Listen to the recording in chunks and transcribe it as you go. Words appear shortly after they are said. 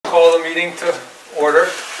call the meeting to order.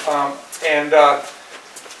 And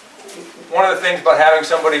one of the things about having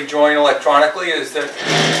somebody join electronically is that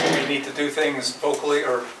we need to do things vocally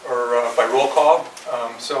or by roll call.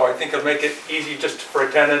 So I think it'll make it easy just for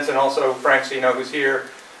attendance, and also Frank, so you know who's here.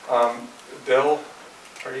 Bill,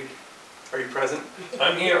 are you present?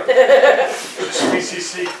 I'm here. It's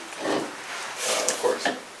BCC. Of course,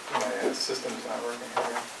 my system's not working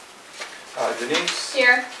here. Denise?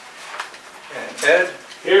 Here. And Ed?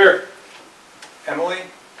 Here. Emily?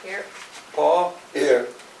 Here. Paul? Here.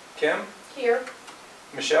 Kim? Here.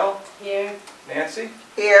 Michelle? Here. Nancy?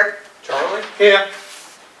 Here. Charlie? Here.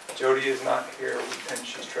 Jody is not here and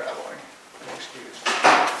she's traveling. Excused.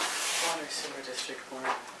 Water Sewer District 1.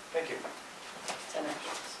 Thank you. 10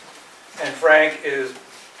 actions. And Frank is...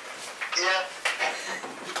 Yeah.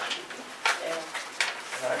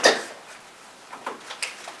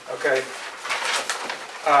 Okay.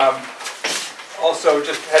 Also,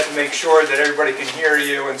 just had to make sure that everybody can hear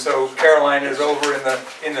you, and so Caroline is over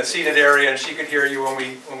in the seated area, and she could hear you when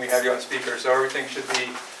we have you on speaker. So everything should be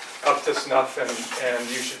up to snuff, and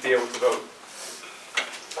you should be able to vote.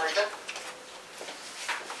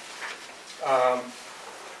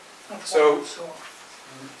 So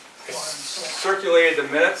I circulated the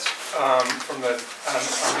minutes from the.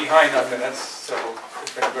 I'm behind on minutes, so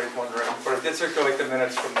if anybody's wondering, but I did circulate the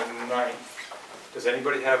minutes from the 9th. Does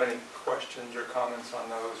anybody have any questions or comments on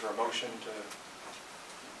those, or a motion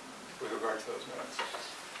with regard to those minutes?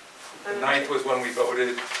 The 9th was when we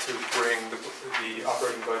voted to bring the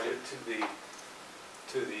operating budget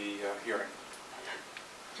to the hearing.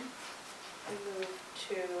 I move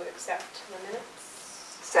to accept the minutes.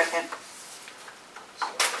 Second.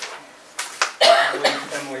 So,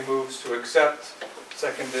 Emily moves to accept,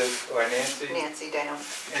 seconded by Nancy. Nancy down.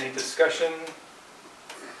 Any discussion?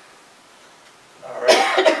 All right.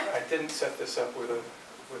 I didn't set this up with a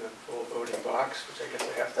full voting box, which I guess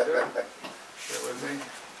I have to do. Bear with me.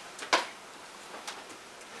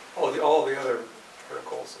 All the other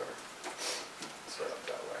articles are set up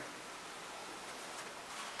that way.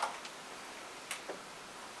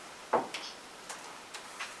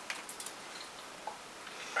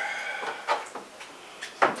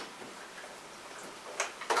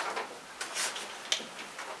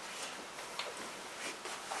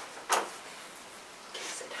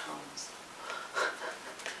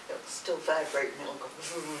 Still vibrating, it'll go.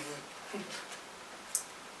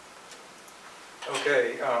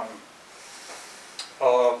 Okay,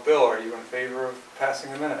 Bill, are you in favor of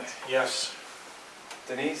passing the minutes? Yes.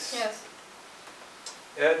 Denise? Yes.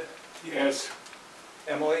 Ed? Yes.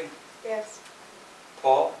 Emily? Yes.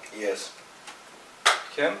 Paul? Yes.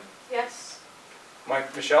 Kim? Yes.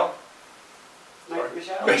 Mike? Michelle? Mike,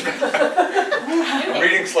 Michelle? I'm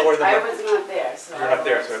reading slower than I was not there, so. You're not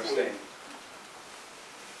there, so abstain.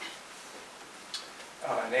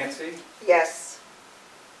 Nancy? Yes.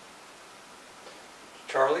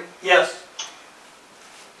 Charlie? Yes.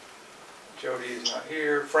 Jody is not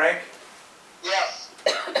here. Frank? Yes.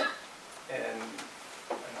 And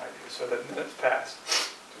I do, so that minutes passed.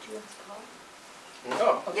 Did you ask Paul?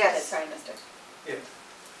 Oh, Yes. Sorry, I missed it. yeah.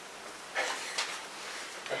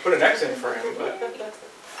 I put an X in for him, but...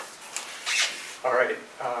 All right.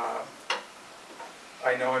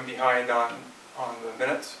 I know I'm behind on the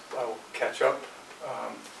minutes. I will catch up.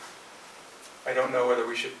 I don't know whether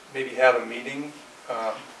we should maybe have a meeting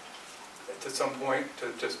at some point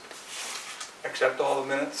to just accept all the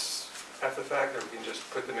minutes after the fact, or we can just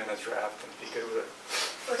put them in a draft and be good with it.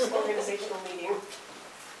 First organizational meeting.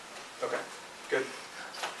 Okay, good.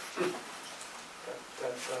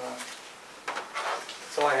 That's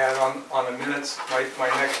all I had on the minutes. My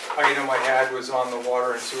next item I had was on the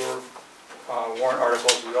water and sewer warrant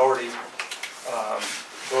articles. We already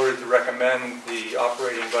voted to recommend the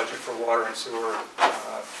operating budget for water and sewer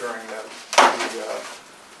during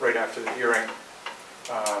right after the hearing.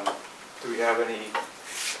 Do we have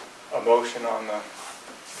a motion on the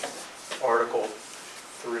Article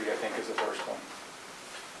 3, I think is the first one?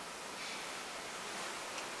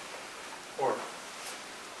 Or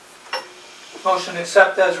Motion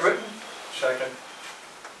accept as written. second? Did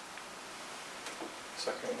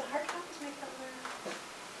Second. the hard copies make that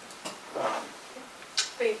there?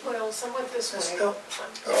 Wait, well, someone this way. go. Oh,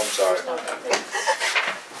 I'm sorry.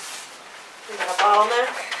 We got a bottleneck?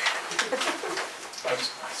 I'm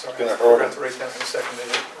sorry, Gonna I hold forgot it. to write down who seconded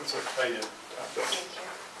it. It's okay. I did. Thank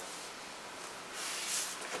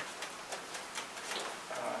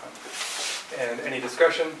you. And any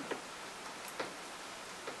discussion?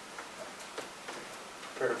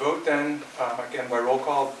 Prepare to vote then. Again, by roll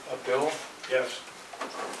call, Bill? Yes.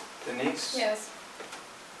 Denise? Yes.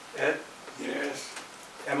 Ed? Yes.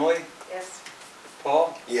 Emily?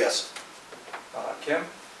 Kim?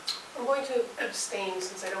 I'm going to abstain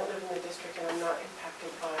since I don't live in the district and I'm not impacted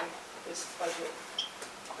by this budget.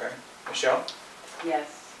 Okay. Michelle?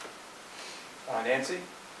 Yes. Nancy?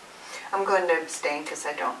 I'm going to abstain because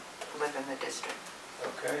I don't live in the district.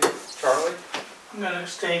 Okay. Charlie? I'm going to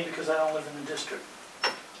abstain because I don't live in the district.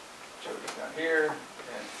 Jody's not here.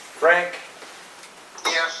 And Frank?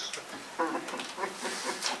 Yes.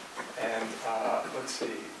 And let's see,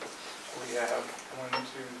 we have 1, 2, 3,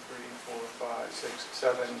 4, 5, 6,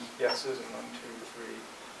 7 yeses and 1,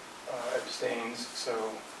 2, 3 abstains.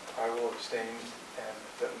 So I will abstain and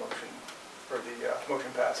the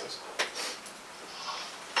motion passes.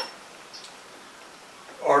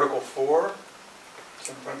 Article 4,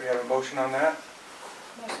 we have a motion on that.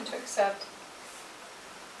 Motion to accept.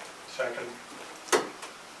 Second.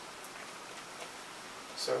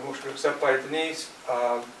 So motion to accept by Denise,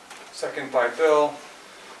 second by Bill.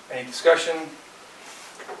 Any discussion?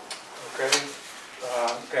 Okay.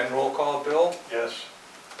 Again, roll call. Bill? Yes.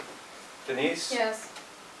 Denise? Yes.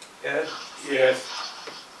 Ed? Yes.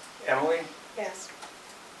 Emily? Yes.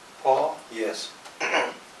 Paul? Yes.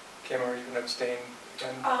 Kim, are you going to abstain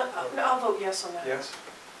again? No, I'll vote yes on that. Yes.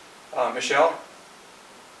 Michelle?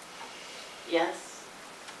 Yes.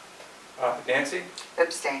 Nancy?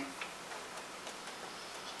 Abstain.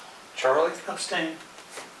 Charlie? Abstain.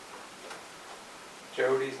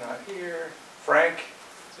 Jody's not here. Frank?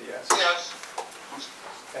 It's a yes. Yes.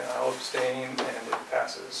 And I'll abstain and it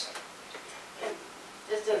passes.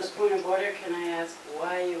 Just as a point of order, can I ask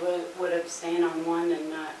why you would abstain on one and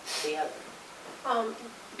not the other?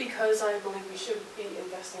 Because I believe we should be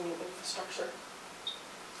investing in infrastructure.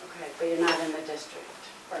 Okay, but you're not in the district.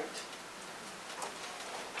 Right.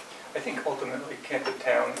 I think ultimately can't the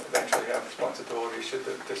town eventually have responsibility should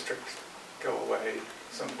the district go away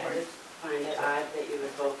at some I point? just find it odd that you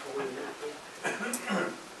would vote for one and not the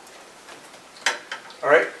other. All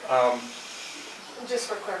right. Just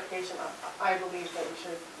for clarification, I believe that we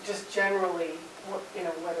should just generally,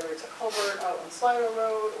 whether it's a culvert out on Sligo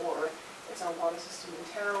Road or it's a water system in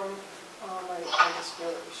town, I just feel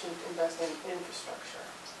that we should invest in infrastructure.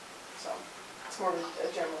 So it's more of a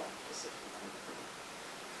general decision.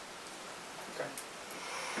 Okay.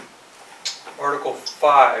 Article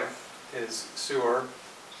 5 is sewer.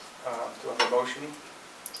 Do I have a motion?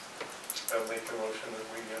 I'll make a motion that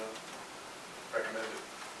we recommend it.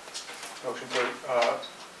 Motion to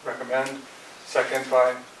recommend. Second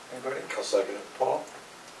by anybody? I'll second it. Paul?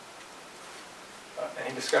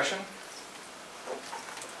 Any discussion?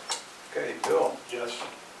 Okay, Bill? Yes.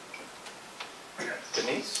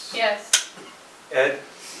 Denise? Yes. Ed?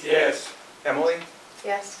 Yes. Emily?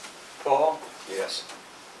 Yes. Paul? Yes.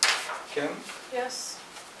 Kim? Yes.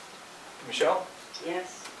 Michelle?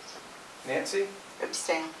 Yes. Nancy?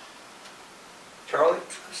 Abstain. Charlie?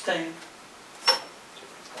 Abstain.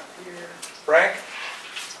 Here. Frank?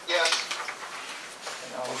 Yes.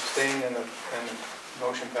 And I'll abstain and the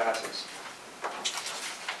motion passes.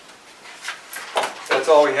 That's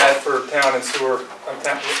all we had for town and sewer,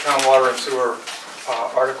 town water and sewer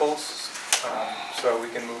articles. So we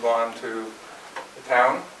can move on to the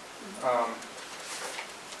town.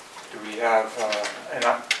 Do we have, and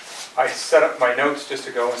I set up my notes just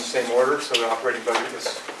to go in the same order, so the operating budget was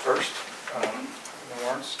first in the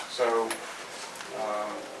warrants. So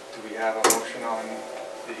do we have a motion on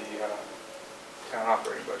the town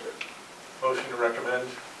operating budget? Motion to recommend.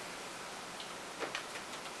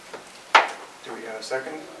 Do we have a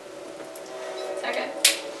second? Second.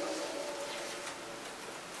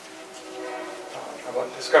 How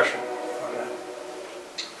about discussion on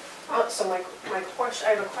that? So my question,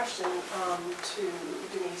 I have a question to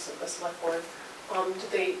Denise at the select board. Do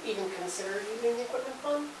they even consider using the equipment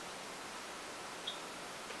fund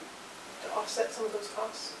to offset some of those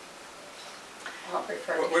costs? I'll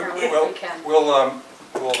refer to We- Carolyn if We'll, we can.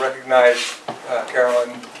 we'll recognize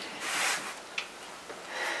Carolyn.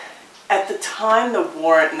 At the time the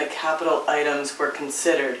warrant and the capital items were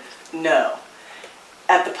considered, no.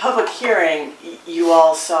 At the public hearing, you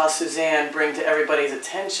all saw Suzanne bring to everybody's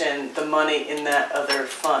attention the money in that other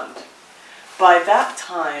fund. By that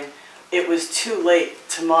time, it was too late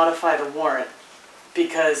to modify the warrant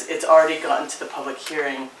because it's already gotten to the public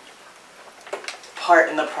hearing part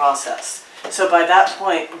in the process. So by that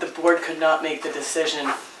point, the board could not make the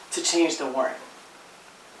decision to change the warrant.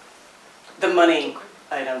 The money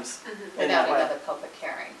items in Without that way. another public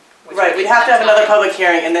hearing. which Right, would we'd be have to have some another time. public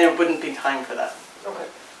hearing and then it wouldn't be time for that. Okay.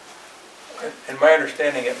 In my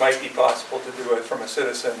understanding, it might be possible to do it from a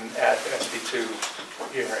citizen at the SB2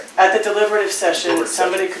 hearing. At the deliberative session, Deliberative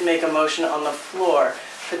somebody session. could make a motion on the floor,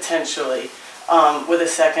 potentially, with a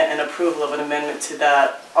second and approval of an amendment to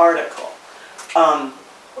that article.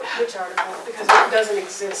 Which article? Because it doesn't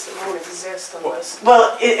exist, it won't exist unless,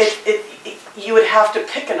 Well, you would have to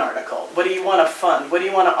pick an article. What do you want to fund? What do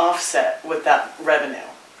you want to offset with that revenue?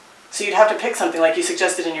 So you'd have to pick something like you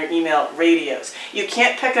suggested in your email, radios. You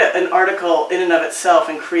can't pick an article in and of itself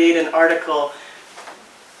and create an article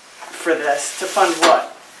for this to fund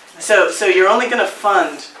what? So you're only going to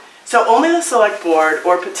fund, so only the select board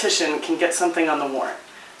or petition can get something on the warrant.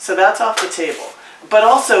 So that's off the table. But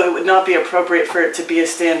also it would not be appropriate for it to be a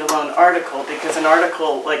standalone article because an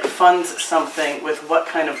article like funds something with what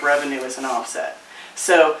kind of revenue is an offset.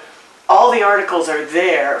 So all the articles are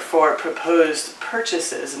there for proposed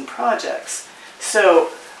purchases and projects. So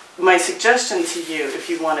my suggestion to you, if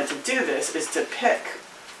you wanted to do this, is to pick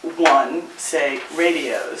one, say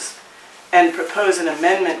radios, and propose an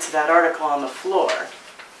amendment to that article on the floor,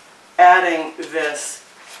 adding this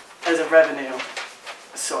as a revenue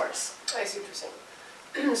source. I see what you're saying.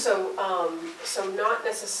 So not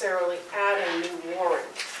necessarily add a new warrant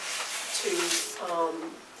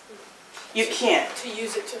You can't. to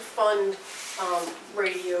use it to fund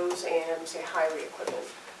radios and, say, highway equipment,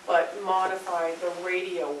 but modify the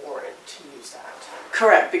radio warrant to use that.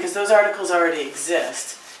 Correct, because those articles already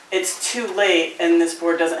exist. It's too late and this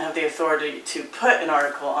board doesn't have the authority to put an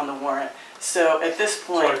article on the warrant. So at this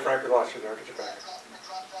point... Sorry, Frank, we lost you there. Get you back.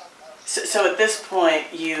 So at this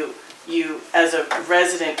point, you as a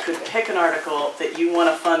resident could pick an article that you want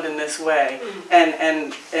to fund in this way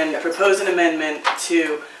and propose an amendment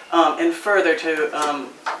to, and further to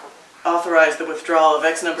authorize the withdrawal of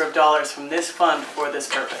X number of dollars from this fund for this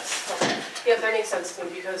purpose. Okay. Yeah, that makes sense to me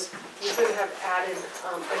because we couldn't have added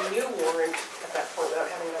a new warrant at that point without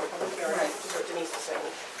having another public hearing, Right. which is what Denise is saying.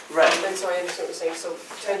 Right. And so I understand what you're saying, so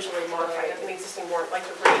potentially modify an existing warrant, like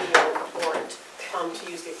the radio warrant,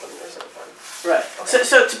 to use the equipment reserve fund. Right.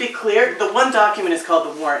 So to be clear, the one document is called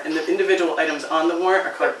the warrant, and the individual items on the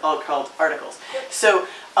warrant are all called articles. So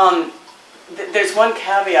there's one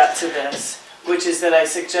caveat to this, which is that I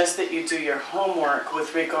suggest that you do your homework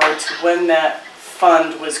with regard to when that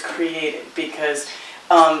fund was created, because,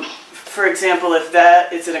 for example, if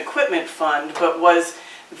that is an equipment fund, but was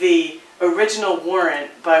the original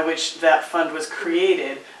warrant by which that fund was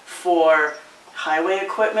created for highway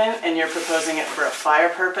equipment and you're proposing it for a fire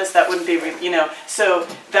purpose, that wouldn't be, so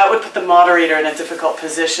that would put the moderator in a difficult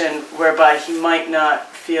position whereby he might not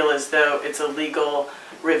feel as though it's a legal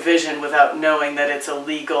revision without knowing that it's a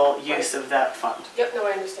legal use of that fund. Yep, no,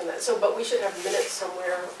 I understand that. So, but we should have minutes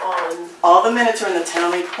somewhere on, All the minutes are in the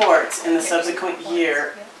town reports in the subsequent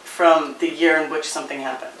year from the year in which something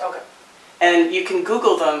happened. okay. And you can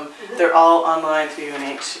Google them, they're all online through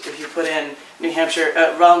UNH. If you put in New Hampshire,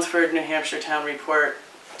 Rollinsford, New Hampshire Town Report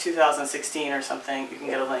 2016 or something, you can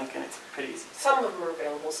get a link and it's pretty easy. Some of them are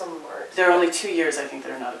available, some of them aren't. There are only 2 years, I think,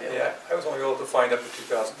 that are not available. Yeah, I was only able to find up to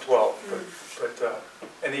 2012, but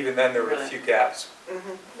and even then there were a Really? few gaps in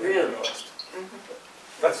Really? the list.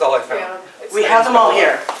 That's all I found. Yeah, it's We like- have them all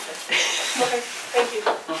here. Okay, thank you.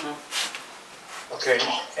 Okay,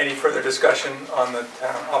 any further discussion on the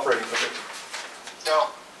town operating budget? No.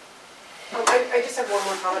 I just have one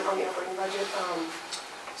more comment on the operating budget.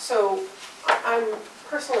 So I'm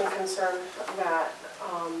personally concerned that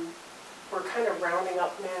we're kind of rounding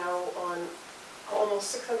up now on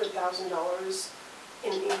almost $600,000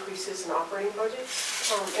 in increases in operating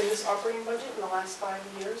budgets, in this operating budget in the last 5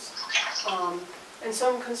 years. And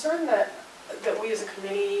so I'm concerned that we as a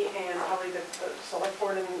committee and probably the select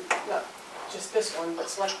board and not just this one, but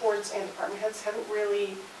select boards and department heads haven't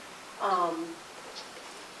really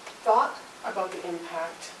thought about the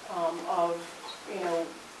impact of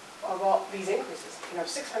all these increases.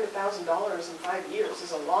 $600,000 in 5 years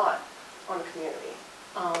is a lot on a community.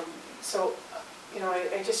 So,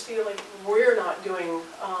 I just feel like we're not doing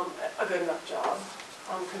a good enough job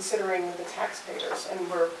considering the taxpayers, and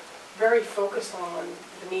we're very focused on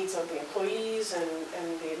the needs of the employees and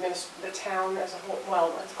the town as a whole.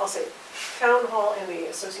 Well, I'll say town hall and the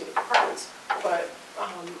associated departments, but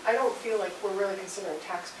I don't feel like we're really considering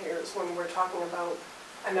taxpayers when we're talking about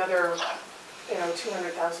another,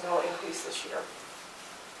 $200,000 increase this year.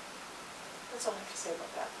 That's all I have to say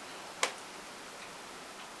about that.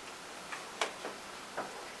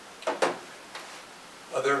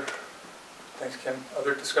 Thanks, Kim.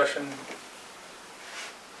 Other discussion?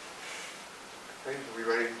 Okay, are we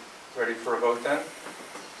ready for a vote then?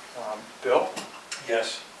 Bill?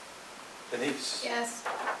 Yes. Denise? Yes.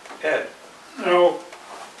 Ed? No.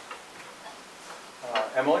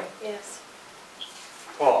 Emily? Yes.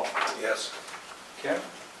 Paul? Yes. Kim?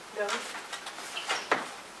 No?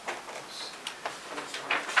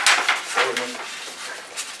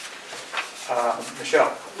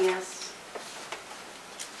 Michelle? Yes.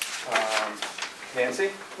 Nancy?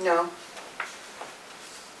 No.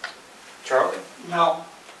 Charlie? No.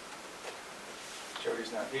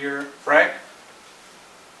 Jody's not here. Frank?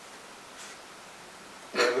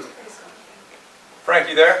 Frank,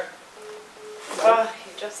 you there? Oh,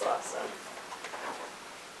 you just lost them.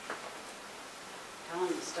 Tell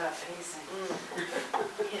him to stop pacing.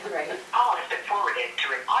 Yeah, right. Call has been forwarded to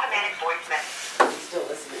an automatic voice message. He's still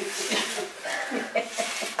listening.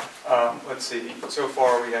 Let's see, so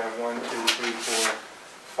far we have 1, 2, 3, 4,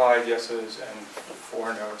 5 yeses and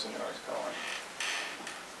 4 noes and noes going.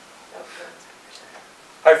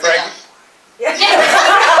 Hi, Frank.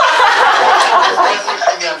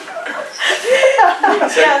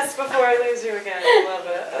 Yes, before I lose you again, I love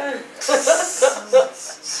it.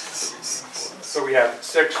 So we have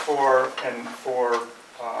 6, 4, and 4.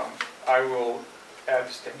 I will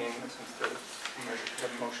abstain since the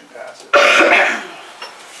motion passes.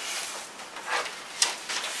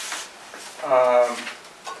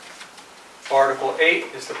 Article 8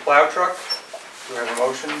 is the plow truck. Do I have a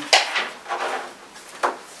motion?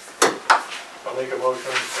 I'll make a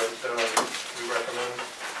motion that we recommend.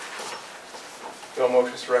 Bill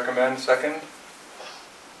motions to recommend, second.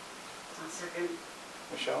 I'll second.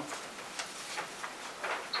 Michelle?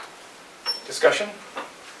 Discussion?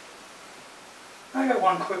 I got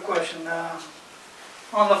one quick question.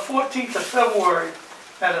 On the 14th of February,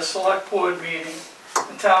 at a select board meeting,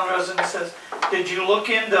 the town resident says, did you look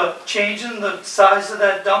into changing the size of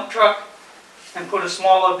that dump truck and put a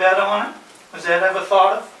smaller bed on it? Was that ever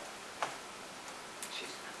thought of?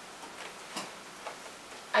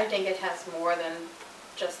 I think it has more than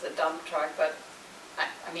just the dump truck, but, I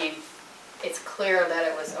mean, it's clear that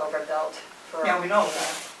it was overbuilt for. Yeah, we know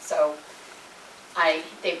that. So,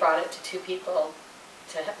 they brought it to 2 people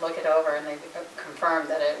to look it over, and they confirmed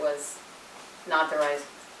that it was not the right,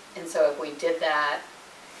 and so if we did that,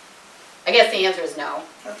 I guess the answer is no,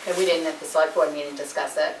 because we didn't at the select board meeting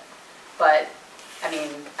discuss it, but, I mean,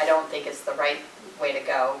 I don't think it's the right way to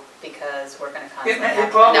go, because we're gonna constantly It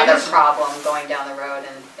have probably another isn't. problem going down the road,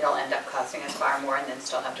 and it'll end up costing us far more, and then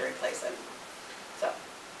still have to replace it. So,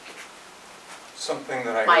 Something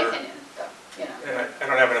that I my heard. opinion, though, you know. And I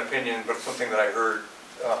don't have an opinion, but something that I heard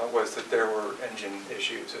was that there were engine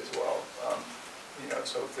issues as well.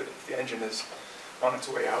 So if the engine is on its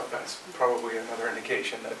way out, that's probably another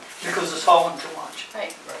indication that. Because it's hauling too much.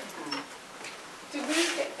 Right. Did we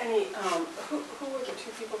get any, who were the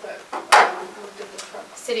 2 people that looked at the truck?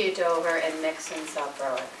 City of Dover and Nixon, South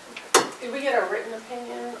Berwick. Did we get a written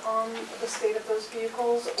opinion on the state of those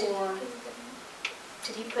vehicles, or?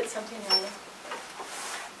 Did he put something on it?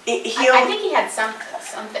 I He'll, think he had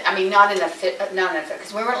something, I mean, not in a fit,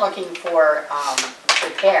 because we weren't looking for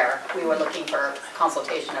repair. We were looking for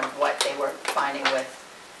consultation of what they were finding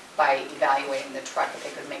by evaluating the truck, if they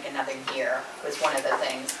could make another gear, was one of the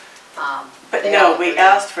things. but they no, all we agreed.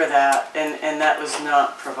 asked for that, and that was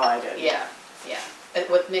not provided. Yeah.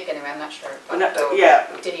 With Nick anyway, I'm not sure. about No, Dover. yeah.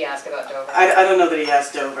 Did he ask about Dover? I don't know that he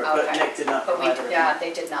asked Dover, but Okay. Nick did not But provide a written. yeah,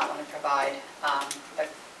 they did not want to provide a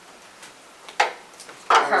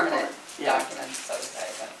permanent Yeah. document, so to say,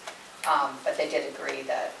 but they did agree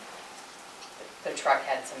that the truck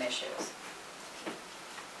had some issues.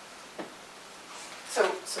 So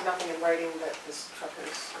nothing in writing that this truck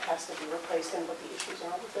has to be replaced and what the issues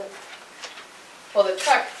are with it? Well, the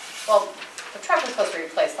truck was supposed to be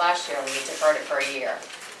replaced last year, we deferred it for a year.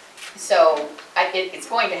 So it's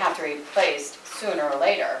going to have to be replaced sooner or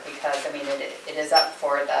later, because, I mean, it is up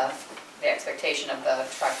for the expectation of the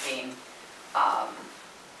truck being out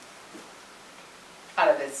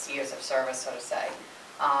of its years of service, so to say.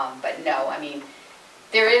 But no, I mean,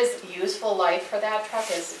 there is useful life for that truck,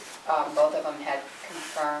 as both of them had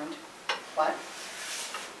confirmed. What?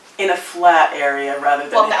 In a flat area rather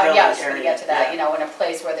than Well, a now, hilly yeah, I was going to area. get to that, you know, in a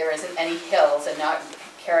place where there isn't any hills and not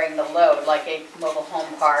carrying the load, like a mobile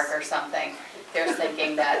home park or something. They're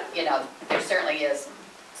thinking that, you know, there certainly is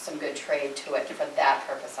some good trade to it for that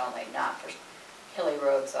purpose only, not for hilly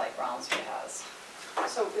roads like Rollinsford has.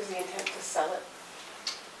 So is the intent to sell it?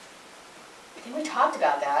 I think we talked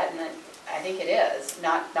about that, and I think it is,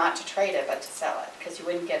 not to trade it, but to sell it, because you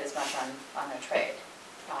wouldn't get as much on a trade.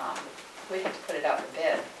 We'd have to put it out for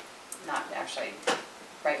bid, not actually,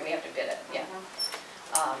 right, we have to bid it, yeah.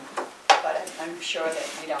 But I'm sure that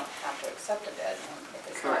we don't have to accept a bid if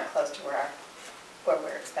it's not Correct. close to where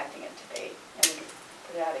we're expecting it to be. And we can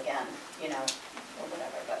put it out again, you know, or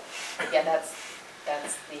whatever, but yeah, that's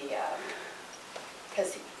the,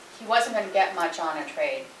 because he wasn't going to get much on a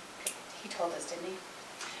trade. He told us, didn't he?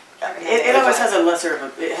 It always has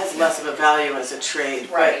it has less of a value as a trade,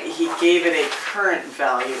 but Right. he gave it a current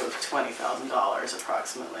value of $20,000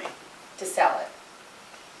 approximately To sell it.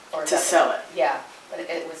 Or to is that- sell it Yeah, but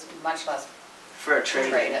it was much less, for a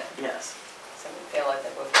trade. Trade it. Yes. so we feel like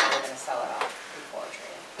that we're probably gonna sell it off before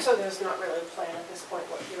trading. So there's not really a plan at this point,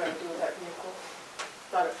 what you're gonna do with that vehicle?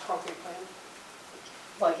 Not a concrete plan?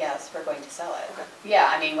 Well, yes, we're going to sell it. Okay. Yeah,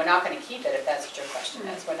 I mean, we're not gonna keep it if that's what your question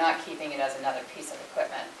is. We're not keeping it as another piece of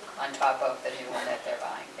equipment on top of the new one that they're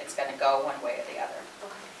buying. It's gonna go one way or the other.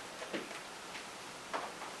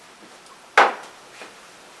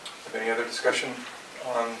 Any other discussion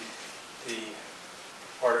on the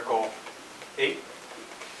Article 8?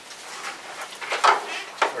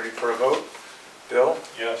 Ready for a vote? Bill?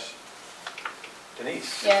 Yes.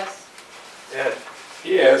 Denise? Yes. Ed?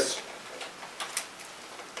 Yes.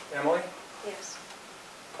 Emily? Yes.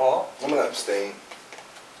 Paul? I'm gonna abstain.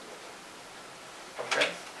 Okay.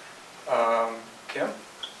 Kim?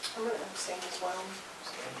 I'm gonna abstain as well.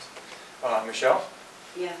 Abstains. Michelle?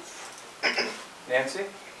 Yes. Nancy?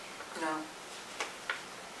 No.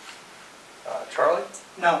 Charlie?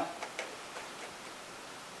 No.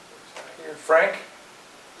 Here. Frank?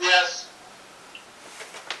 Yes.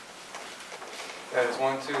 That is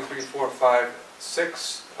 1, 2, 3, 4, 5,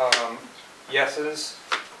 6 yeses,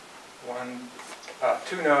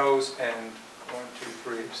 2 noes, and 1, 2,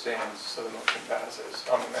 3 abstains, so the motion passes.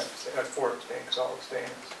 That's 4 abstains, because all abstain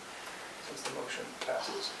since the motion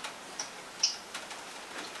passes.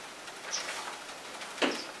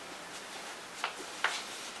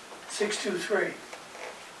 Six, two, three.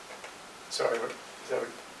 Sorry, is that what?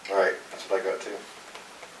 All right, that's what I got too.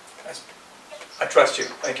 I trust you.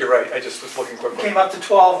 I think you're right. I just was looking quickly. Came up to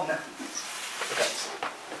 12 now.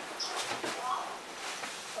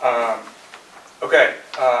 Okay.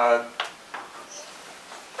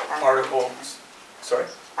 Article, sorry?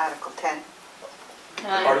 Article 10.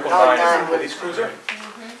 Article Oh, 9 is nine. the police cruiser.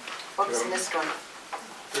 Whoops, missed one.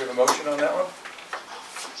 Do we have a motion on that one?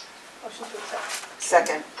 Motion to accept.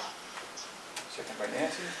 Second. Second by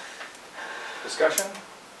Nancy. Discussion?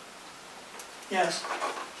 Yes.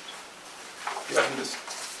 You haven't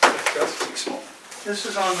discussed? This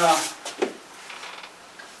is on the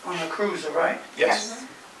cruiser, right? Yes.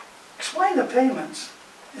 Explain the payments.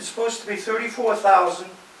 It's supposed to be 34,000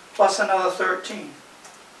 plus another 13.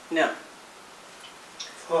 No.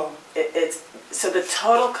 Well, So the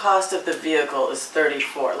total cost of the vehicle is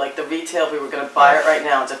 34. Like the retail, we were going to buy it right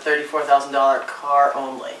now. It's a $34,000 car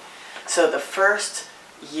only. So the first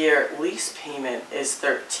year lease payment is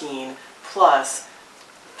 13 plus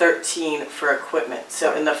 13 for equipment.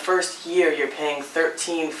 So in the first year, you're paying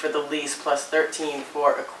 13 for the lease plus 13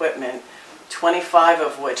 for equipment, 25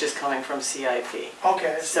 of which is coming from CIP.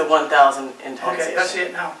 okay. So 1,000 in taxation. Okay, that's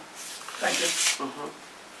it now. Thank you. Mhm.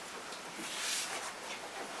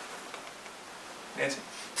 Nancy?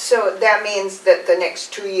 So that means that the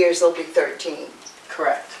next 2 years will be 13.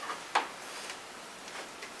 Correct.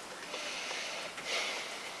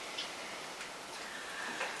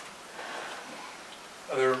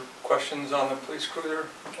 Other questions on the police cruiser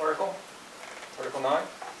article? Article 9?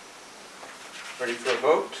 Ready for a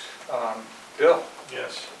vote? Bill?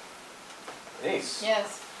 Yes. Denise?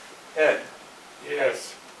 Yes. Ed?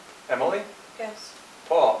 Yes. Emily? Yes.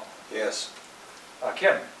 Paul? Yes.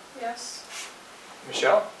 Kim? Yes.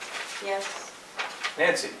 Michelle? Yes.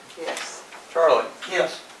 Nancy? Yes. Charlie?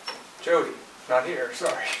 Yes. Jody? Not here,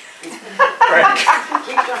 sorry. Frank?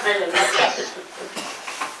 Keep trying to look up.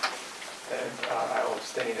 And I will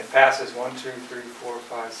abstain. It passes 1, 2, 3, 4,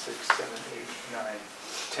 5, 6, 7, 8, 9,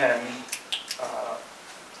 10,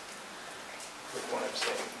 with 1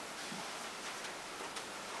 abstain.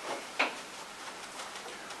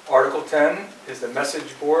 Article 10 is the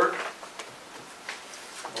message board.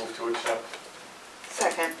 Move to accept.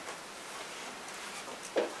 Second.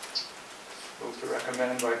 Move to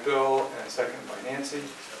recommend by Bill and second by Nancy.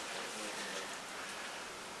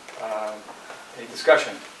 Any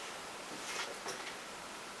discussion?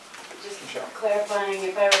 Just Michelle? clarifying,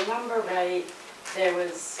 if I remember right, there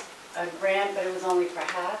was a grant, but it was only for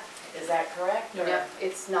half, is that correct? or- Yeah,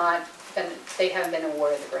 it's not, they haven't been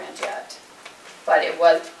awarded the grant yet. But it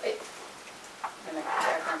was, am I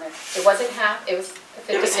correct on this? It wasn't half, it was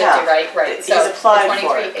It was 50/50, half. right? Right. He's So applied the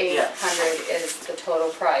for it, 23,800 is the total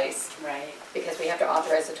price, Right, because we have to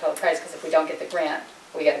authorize the total price, because if we don't get the grant,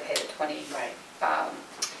 we gotta pay the right.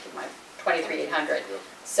 23,800.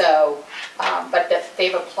 So, but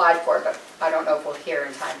they've applied for it, but I don't know if we'll hear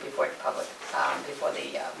in time before the public, before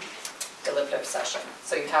the deliberative session.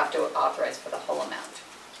 So you have to authorize for the whole amount.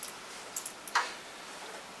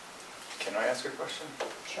 Can I ask a question?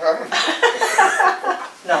 Sure.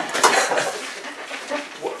 No,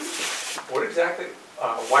 What exactly,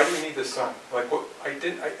 why do we need the sign? Like, what, I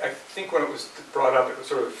think when it was brought up, it was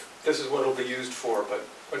sort of, this is what it'll be used for, but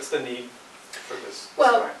what's the need for this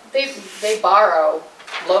Well, sign? they borrow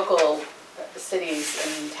local cities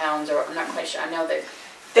and towns, or I'm not quite sure, I know that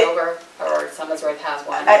Dover or Somersworth has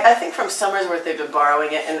one. I think from Somersworth they've been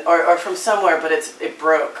borrowing it, and, or from somewhere, but it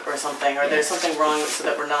broke or something, or there's something wrong so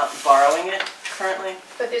that we're not borrowing it currently.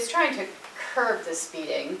 But it's trying to curb the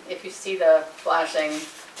speeding. If you see the flashing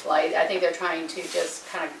light, I think they're trying to just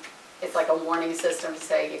kind of, it's like a warning system to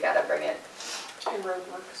say you gotta bring it. And road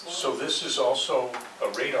work as well. So this is also a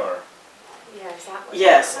radar. Yeah, is that what?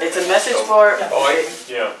 Yes, it's a message board.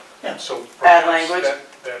 Yeah. Yeah. So Add perhaps language.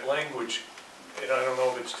 that language, and I don't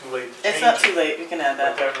know if it's too late to change it. It's not too late, we can add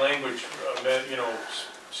But that. that language, you know,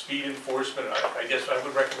 speed enforcement, I guess I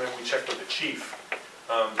would recommend we check with the chief.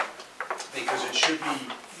 Because it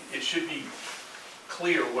should be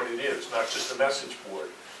clear what it is, not just a message board.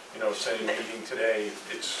 You know, saying meeting today,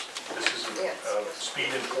 this is speed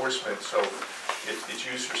enforcement, so it's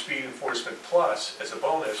used for speed enforcement plus, as a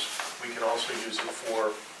bonus, we can also use it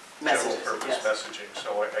for general Messages, purpose yes. messaging.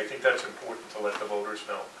 So I think that's important to let the voters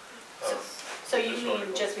know. So you mean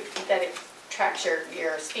just that it tracks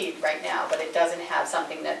your speed right now, but it doesn't have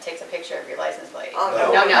something that takes a picture of your license plate? Oh,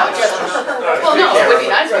 No, just, well, no, it would be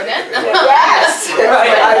nice, wouldn't it? Yes,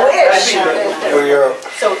 I wish. Well, you're,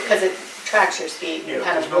 So, because it tracks your speed, Yeah, and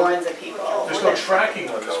kind of there's no- warns the people. There's no tracking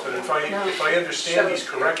on this, but if I understand these Shows.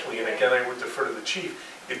 correctly, and again, I would defer to the chief,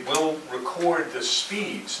 it will record the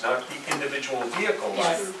speeds, not the individual vehicles.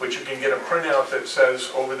 Yes. But you can get a printout that says,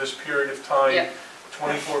 over this period of time, Yep.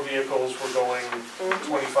 24 vehicles were going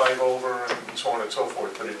 25 over, and so on and so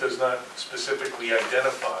forth, but it does not specifically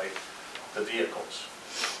identify the vehicles.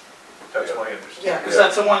 That's my understanding. yeah, because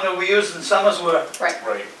that's the one that we used in Somersworth. Right,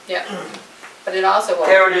 Right. yeah. But it also will,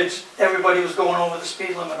 Heritage, everybody was going over the speed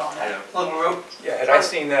limit on that little road. Yeah, had I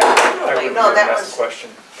seen that, I would No, have that asked was- the question.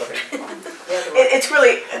 But It's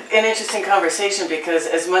really an interesting conversation because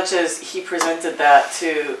as much as he presented that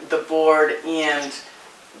to the board and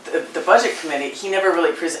the budget committee, he never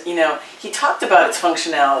really he talked about its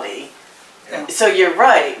functionality. Yeah. So you're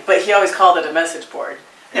right, but he always called it a message board,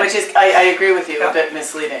 which is, I agree with you, a Yeah. bit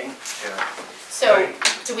misleading. Yeah. so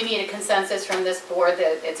do we need a consensus from this board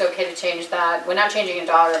that it's okay to change that? We're not changing a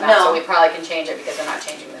dollar amount, so No. we probably can change it because we're not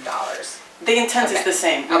changing the dollars. The intent is Okay. the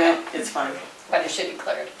same, it's fine. But it should be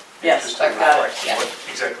cleared. Yes, Just got to it. reflect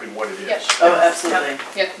Yeah. exactly what it is. Yep. Oh, absolutely,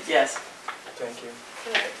 Yep. yes. Thank you.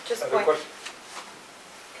 Can I just Other point, questions?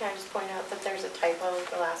 can I just point out that there's a typo,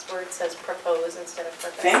 the last word says propose instead of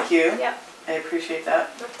purpose. Thank you, Yep, I appreciate that.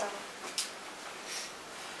 no problem.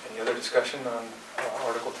 Any other discussion on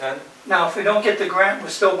Article 10? Now, if we don't get the grant, we're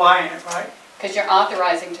still buying it, right? Because you're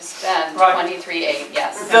authorizing to spend Right. 23.8,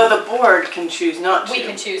 yes. Though the board can choose not to. We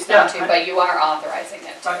can choose not to, Yeah. but you are authorizing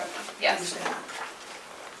it to, Right. yes. Understand.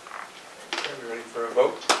 Okay, we ready for a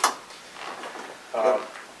vote?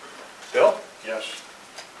 Bill? Yes.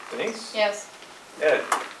 Denise? Yes. Ed?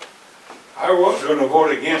 I was gonna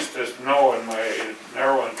vote against this, no, in my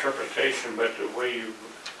narrow interpretation, but the way you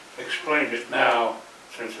explained it now,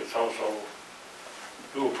 since it's also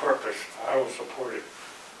dual purpose, I will support it.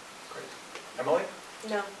 Great. Emily?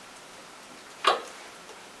 No.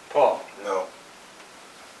 Paul? no.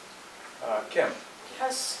 Kim?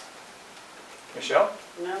 Yes. Michelle?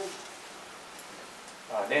 No.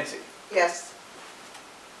 Nancy? Yes.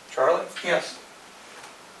 Charlie? Yes.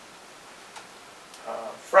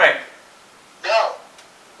 Frank? No.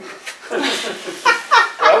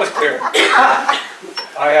 That was clear.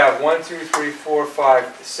 I have 1, 2, 3, 4,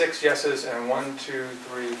 5, 6 yeses and 1, 2,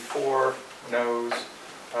 3, 4 noes.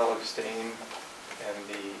 I'll abstain, and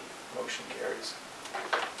the motion carries.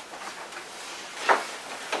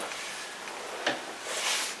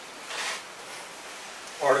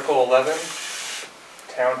 Article 11,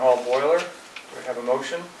 Town Hall Boiler. Do we have a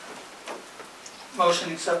motion?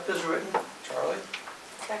 Motion accept as written. Charlie?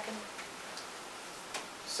 Second.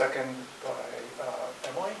 Second by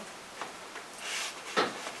Emily.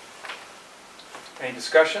 Any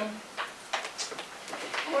discussion?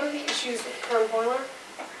 What are the issues with the current boiler?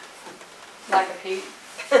 Lack of heat.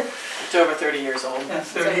 It's over 30 years old. Yeah,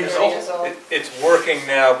 So 30 years 30 old. years old. It's working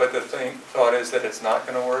now, but the thought is that it's not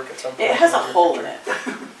going to work at some point. It has a hole in it.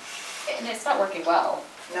 And it's not working well.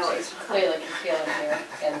 No, You it's clearly can feel it here,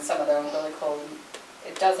 and some of them are really cold.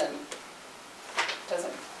 It doesn't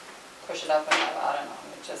push it up enough, I don't know,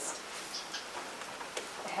 it just,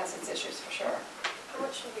 it has its issues for sure. How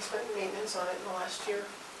much have we spent in maintenance on it in the last year?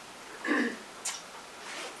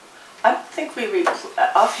 I don't think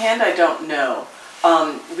offhand I don't know.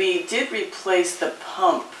 We did replace the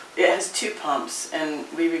pump. It has 2 pumps, and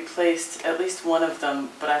we replaced at least one of them,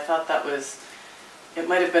 but I thought that was, it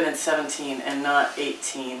might have been in 17 and not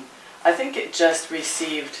 18. I think it just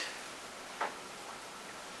received,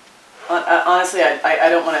 honestly, I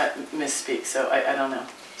don't want to misspeak, so I don't know.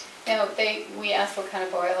 No, we asked what kind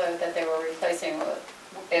of boiler that they were replacing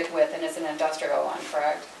it with, and it's an industrial one,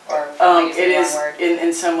 correct? Or am I using It the wrong is word?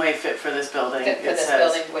 in some way fit for this building, Fit for it this says.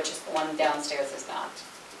 building, which is the one downstairs is not.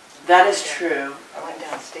 That is true. I went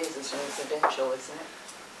downstairs, it's residential, isn't it?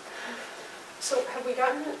 So have we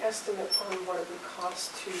gotten an estimate on what it would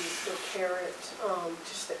cost to repair it,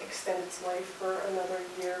 just to extend its life for another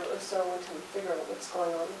year or so until we figure out what's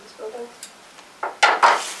going on with this building?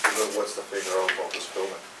 What's the figure of this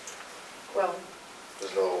building? Well,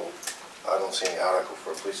 There's no, I don't see any article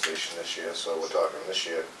for a police station this year, so we're talking this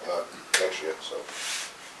year, not next year, so.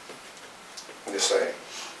 I'm just saying,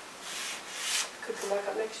 could come back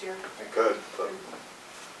up next year. it could, but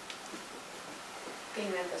Being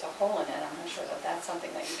that there's a hole in it, I'm not sure that that's something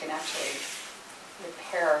that you can actually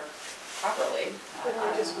repair properly. Couldn't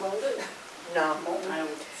we just weld it? No, I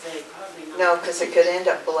would say probably not. no, because it could end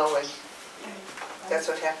up blowing. That's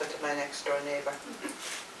what happened to my next door neighbor.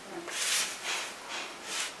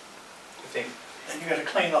 I think And you gotta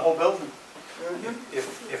clean the whole building.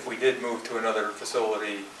 if we did move to another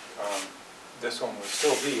facility, this one would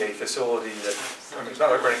still be a facility that, I mean, it's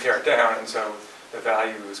not like we're going to tear it down, and so the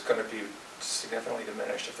value is going to be significantly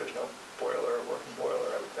diminished if there's no boiler or working boiler,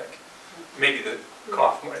 I would think. Maybe the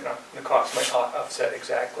cost might not offset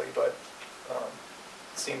exactly, but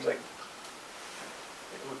it seems like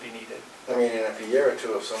it would be needed. I mean, in a year or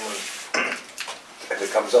two, if someone, if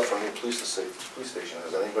it comes up from the police station,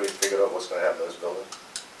 has anybody figured out what's gonna happen to this building?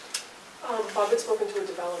 Bob had spoken to a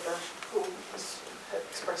developer who had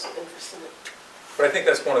expressed an interest in it. But I think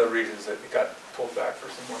that's one of the reasons that it got pulled back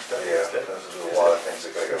for some more studies. Yeah, that- there's a lot of things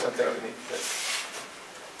that gotta There's go some things into we it. need to fix.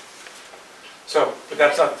 So, but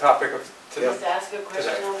that's not the topic of today. Just ask a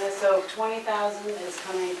question on this, so 20,000 is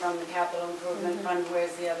coming from the capital improvement fund,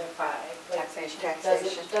 where's the other 5? Like, Taxation.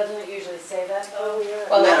 Taxation. Doesn't it usually say that though? yeah.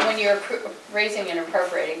 Well, No. when you're raising and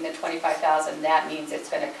appropriating the 25,000, that means it's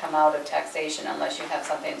gonna come out of taxation unless you have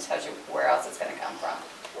something that tells you where else it's gonna come from.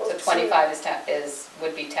 So 25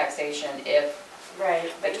 would be taxation if, Right.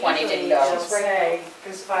 The but 20 didn't usually go. it'll say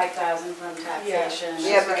there's 5,000 from taxation.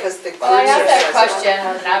 Yeah, because the well, I asked that cruiser question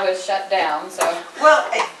and I was shut down, so. Well,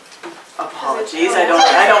 apologies, I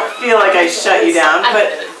don't feel like I shut you down,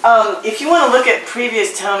 but if you want to look at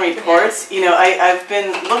previous town reports, you know, I've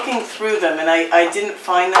been looking through them and I didn't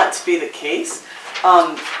find that to be the case.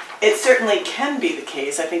 It certainly can be the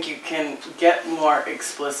case. I think you can get more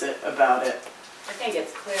explicit about it. I think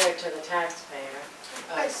it's clear to the taxpayer.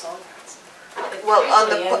 I saw that. It's Well,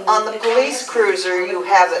 usually in on the police tax- cruiser, you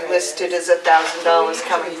have it listed as $1,000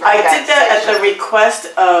 coming from I taxation. did that at the request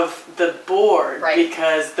of the board Right.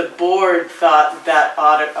 because the board thought that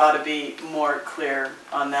ought to be more clear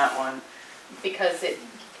on that one. Because it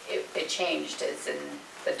changed, it's in,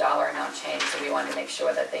 the dollar amount changed, so we wanted to make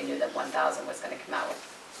sure that they knew that 1,000 was gonna come out.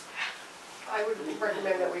 I would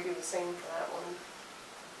recommend that we do the same for that one.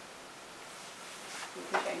 You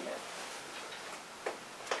can change it.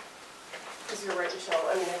 Because you're right, Michelle,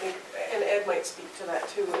 I mean, I think, and Ed might speak to that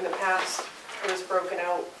too, in the past, it was broken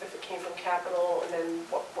out if it came from capital and then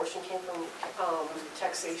what portion came from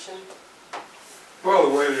taxation. Well,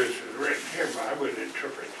 the way this is written here, I would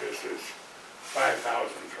interpret this as 5,000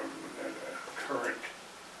 from the current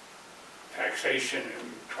taxation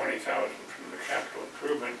and 20,000 from the capital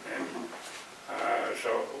improvement. And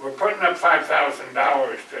so we're putting up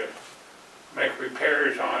 $5,000 to make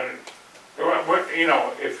repairs on it. You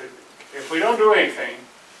know, if we don't do anything,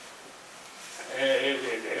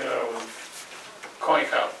 it'll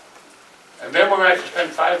coink out. And then we're going to have to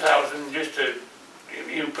spend $5,000 just to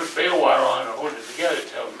even put bail water on and hold it together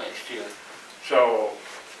till next year. So,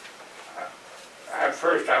 at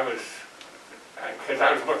first because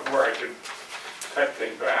I was looking where I could cut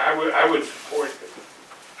things, but I would support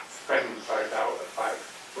spending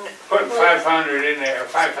putting 500 in there,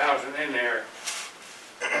 5,000 in there,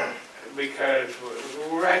 because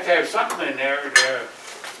we're going to have something in there to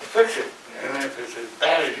fix it. And if it's as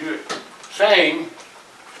bad as you're saying,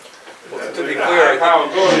 Well, to be there's a clear, high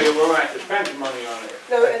probability that we're going to have to spend some money on it.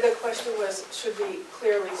 No, and the question was, should we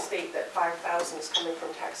clearly state that 5,000 is coming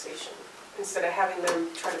from taxation, instead of having them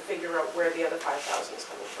try to figure out where the other 5,000 is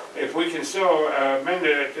coming from? If we can still amend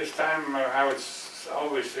it at this time, I would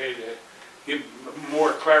always say to give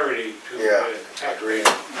more clarity to the Yeah, I tax. agree.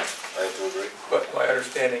 I do agree. But my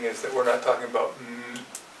understanding is that we're not talking about,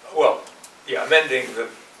 well, yeah, amending the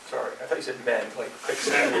sorry, I thought you said mend, like fix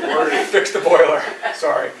it, fix the boiler,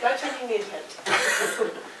 sorry, Not checking the intent.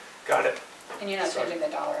 got it. And you're not changing the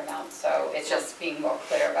dollar amount, so it's just being more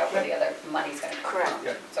clear about where the other money's gonna come Correct. from.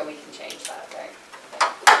 Yeah. So we can change that,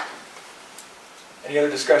 right? Any other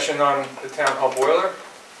discussion on the town hall boiler?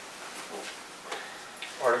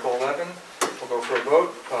 Article 11, we'll go for a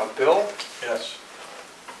vote. Bill? Yes.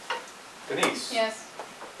 Denise? Yes.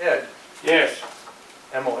 Ed? Yes.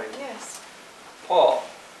 Emily? Yes. Paul?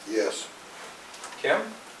 Yes. Kim?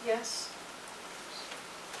 Yes.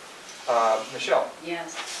 Michelle?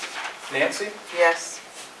 Yes. Nancy? Yes.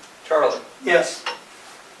 Charlie? Yes.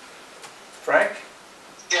 Frank?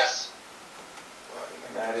 Yes.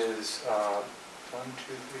 And that is 1,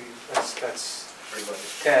 2, 3, that's Everybody.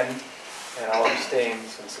 10, and I'll abstain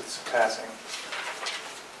since it's passing.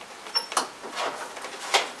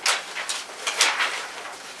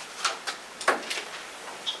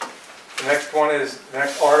 The next one is, the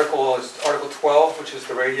next article is Article 12, which is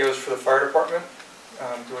the radios for the fire department.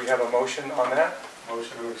 Do we have a motion on that?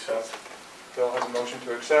 Motion to accept, Bill has a motion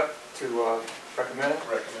to accept, to recommend.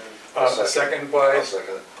 recommend. A second by I'll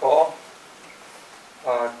second it. Paul.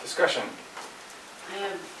 Discussion, I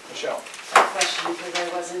have Michelle. a question because I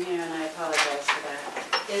wasn't here and I apologize for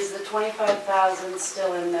that. Is the 25,000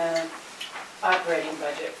 still in the operating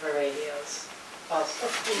budget for radios also?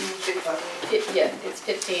 Yeah, it's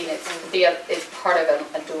 15, it's part of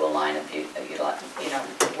a dual line of,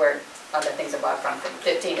 where other things are bought from.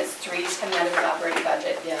 15 is 3 is coming out of his operating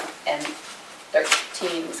budget, Yeah. and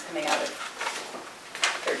 13 is coming out of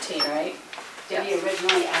 13, right? Did he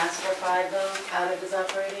originally ask for 5 though, out of his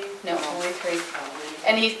operating? No, only 3. Oh,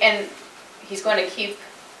 And he's going to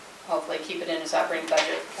hopefully keep it in his operating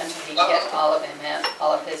budget until he can get all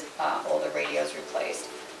of his older radios replaced.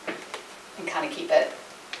 And kind of keep it.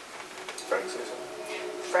 Frank says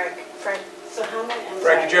something. Frank. So how many, I'm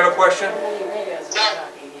Frank, did you have a question? How many radios are we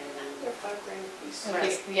talking here then? They're $5,000 a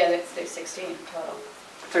piece. Yeah, they're 16 total.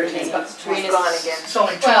 13. He's got- He's gone again. It's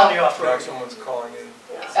only 2 Well- on the operating. Someone's calling in.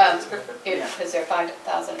 Because they're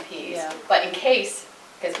 5,000 apiece. Yeah. But in case,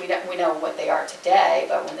 because we know what they are today,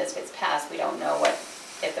 but when this gets passed, we don't know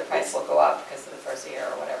if the price will go up because of the first year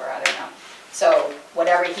or whatever, I don't know. So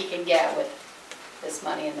whatever he can get with this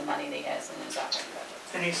money and the money that he has in his operating budget.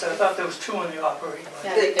 And he said, I thought there was 2 on the operating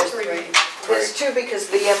Yeah, I budget. think there's 3. There's 2 because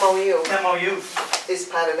the MOU MOU, is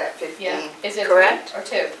part of that 15. Yeah, is it 3 Correct? or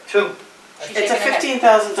 2? 2. She's It's a shaking her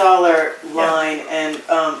head. $15,000 line and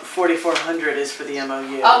 $4,400 is for the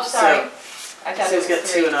MOU. Oh, sorry. I thought So it he's was got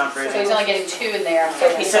 3. 2 in operating. So he's only getting 2 in there, so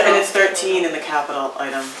he's And it's 13 in the capital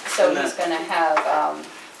item. So in the- he's gonna have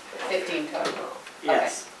 15 total.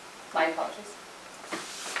 Yes. My apologies.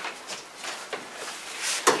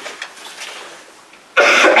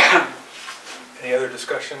 Any other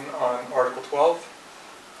discussion on Article 12?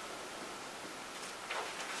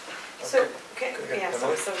 So, Okay. Go ahead, yes,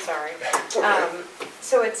 Emily. I'm so sorry. Okay.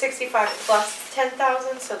 So it's 65 plus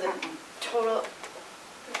 10,000, so the total,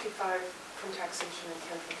 55 from taxation and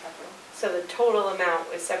 10 from capital. so the total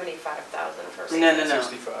amount was 75,000 for. No, no, no.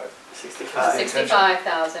 65. 65.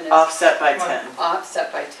 65,000 is Offset by 10.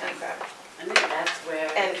 offset by 10. Okay. I think that's where.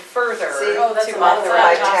 And further See? Oh, that's to another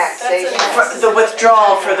By authorize. taxation. For the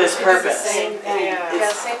withdrawal for this It's the purpose. same thing. Yeah. Yeah,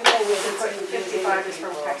 It's- same thing, It's it's like confusing 55 is from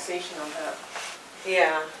people. taxation on that.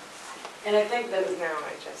 Yeah, And I think that because now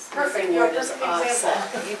I just. Perfect, missing you're a word is perfect example.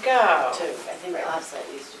 offset There you go. too. I think offset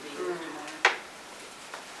used to be Mm. more.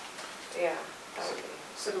 Yeah, that would be.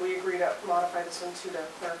 So do we agree to modify this one too to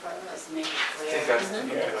clarify that? Just make it I clear. think that's the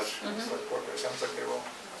Mhm. need to Mhm. select board, but it sounds like they will.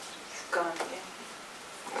 Gone again.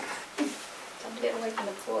 Tell him to get away from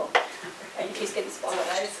the pool. I think he's getting swallowed.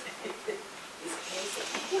 He's crazy.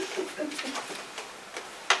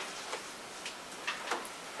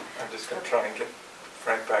 I'm just going to try and get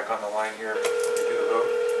Frank back on the line here before we do the vote.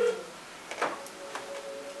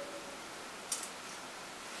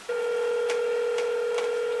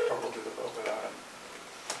 Or we'll do the vote without him.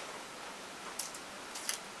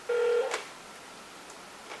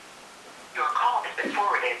 Your call has been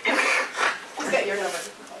forwarded to He's got your number,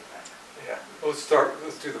 you can call it back. Yeah, let's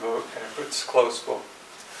do the vote, and if it's close, we'll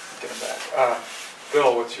get him back.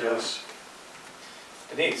 Bill, what's yours? Yes.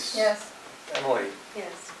 Denise? Yes. Emily?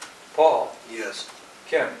 Yes. Paul? Yes.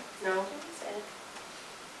 Kim? No?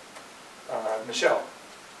 Michelle?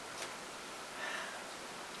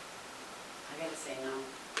 I gotta say no.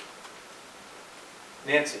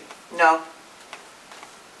 Nancy? No.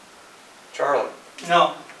 Charlie?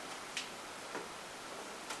 No.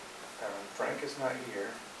 Frank is not here.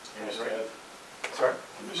 Yes, Right. Ed. Sorry?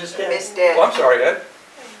 Missed it. Missed it. Oh, I'm sorry, Ed.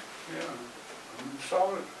 Yeah, I'm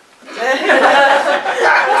solid.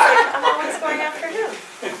 I'm always going after him.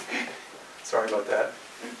 Sorry about that.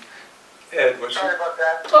 Ed, what's Sorry your, about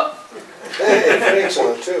that. Hey, Frank's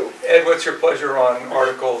on it too. Ed, what's your pleasure on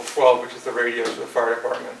Article 12, which is the radios for the fire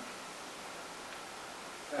department?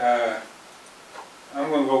 I'm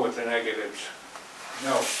gonna go with the negatives.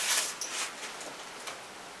 No.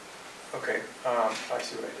 Okay, I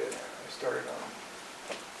see what I did. I started on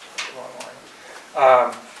the wrong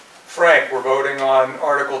line. Frank, we're voting on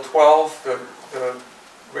Article 12, the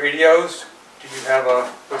radios. Do you have a,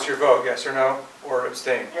 what's your vote, yes or no, or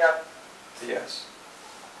abstain? Yeah. Yes.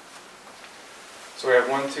 So we have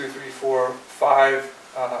 1, 2, 3, 4,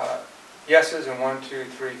 5 yeses and 1, 2,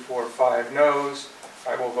 3, 4, 5 noes.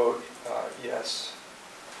 I will vote yes.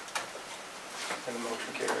 And the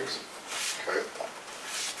motion carries. Okay.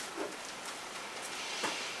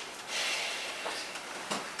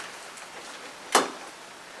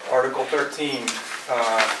 Article 13,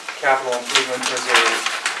 capital improvement reserve.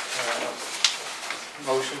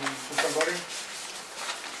 Motion from somebody?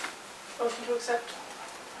 Motion to accept.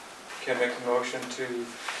 Can make a motion to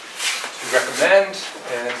recommend,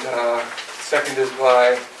 and seconded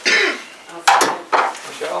by I'll second.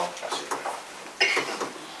 Michelle.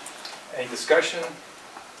 Any discussion?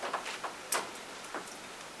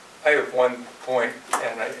 I have one point,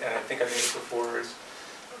 and I think I made it before, is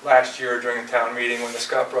last year during the town meeting when this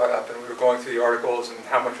got brought up and we were going through the articles and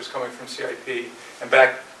how much was coming from CIP,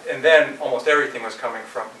 and then almost everything was coming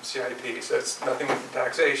from CIP, so it's nothing with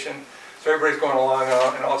taxation. So everybody's going along,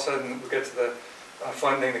 and all of a sudden we get to the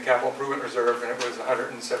funding, the capital improvement reserve, and it was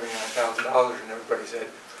 $179,000, and everybody said,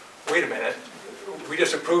 wait a minute, we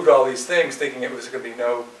just approved all these things thinking it was going to be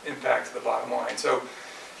no impact to the bottom line. So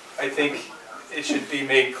I think it should be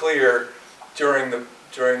made clear during the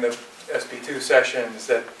SB2 sessions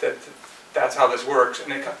that that's how this works,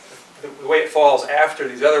 and the way it falls after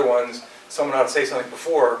these other ones, someone ought to say something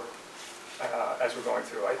before as we're going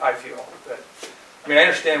through. I feel that, I mean, I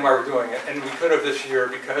understand why we're doing it, and we could have this year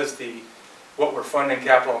because what we're funding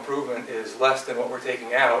capital improvement is less than what we're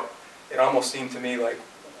taking out. It almost seemed to me like,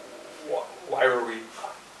 why were we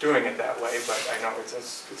doing it that way? But I know it's a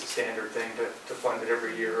standard thing to fund it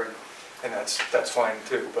every year, and that's fine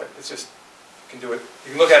too. But it's just, you can do it,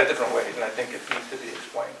 you can look at it different ways, and I think it needs to be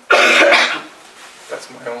explained. That's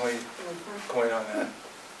my only point on that.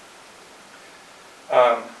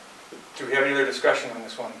 Do we have any other discussion on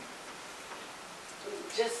this one?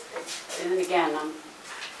 Just, and again,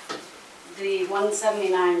 the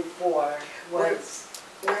 179.4 was,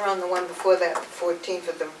 We're on the one before that, 14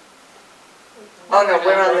 for the, oh no,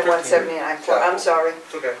 we're on the 179, I'm sorry.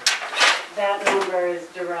 It's okay. that number is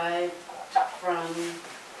derived from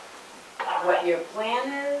what your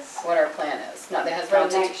plan is What our plan is. No, that has for no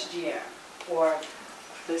to next year, or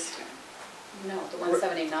This year. no, the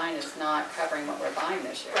 179 is not covering what we're buying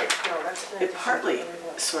this year. Right, no, that's. in It addition partly to everything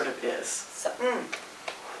else. sort of is. So,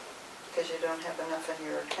 Because you don't have enough in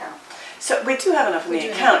your account. So we do have enough in We the do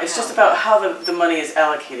have account, an it's just account. about how the money is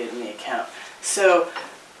allocated in the account. So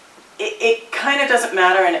it kind of doesn't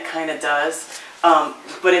matter and it kind of does.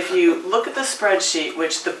 But if you look at the spreadsheet,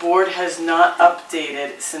 which the board has not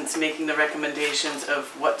updated since making the recommendations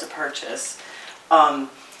of what to purchase, well,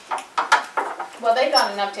 they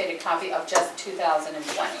got an updated copy of just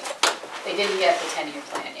 2020. They didn't get the 10-year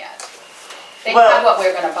plan yet. They Well, had what we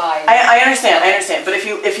were gonna buy. I understand, but if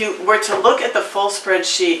you were to look at the full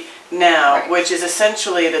spreadsheet now, Right. which is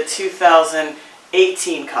essentially the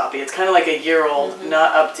 2018 copy, it's kind of like a year old,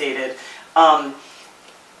 not updated.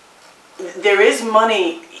 There is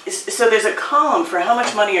money, so there's a column for how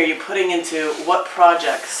much money are you putting into what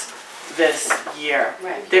projects this year.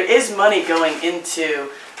 Right. There is money going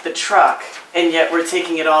into the truck, and yet we're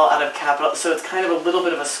taking it all out of capital, so it's kind of a little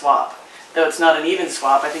bit of a swap. Though it's not an even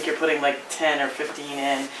swap, I think you're putting like 10 or 15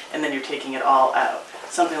 in, and then you're taking it all out,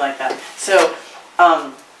 something like that. So,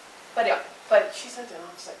 But She sent an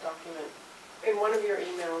offset document. In one of your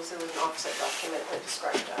emails, there was an offset document that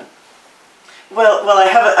described that. well,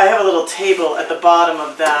 I have a little table at the bottom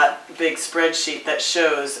of that big spreadsheet that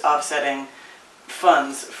shows offsetting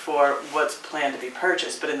funds for what's planned to be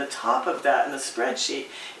purchased. But in the top of that, in the spreadsheet,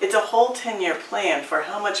 it's a whole 10-year plan for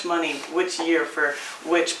how much money, which year for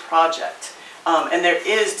which project. And there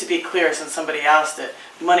is, to be clear, since somebody asked it,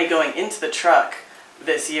 money going into the truck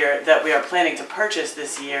this year that we are planning to purchase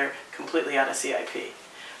this year completely out of CIP.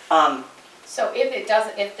 so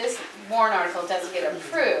if this warrant article doesn't get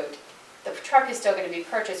approved, the truck is still gonna be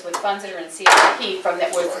purchased with funds that are in CIP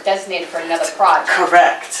that was designated for another project.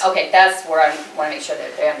 Correct. Okay, that's where I wanna make sure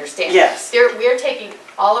that they understand. Yes. We're taking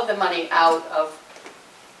all of the money out of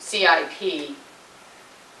CIP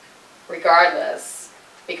regardless,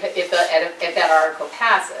 because if that article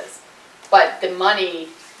passes. But the money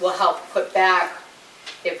will help put back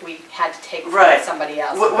if we had to take from Right. somebody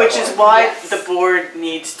else. Which is why Yes. the board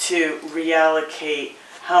needs to reallocate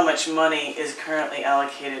how much money is currently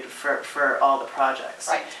allocated for all the projects.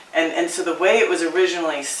 Right. And so the way it was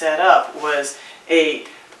originally set up was a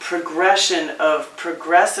progression of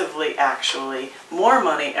progressively actually more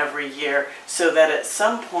money every year, so that at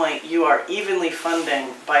some point you are evenly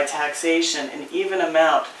funding by taxation an even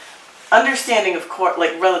amount, understanding of course,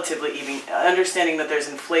 like relatively even, understanding that there's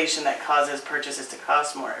inflation that causes purchases to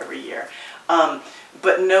cost more every year.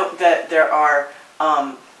 But note that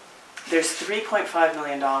there's $3.5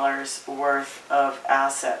 million worth of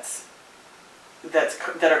assets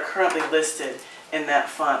that are currently listed in that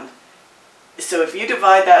fund. So if you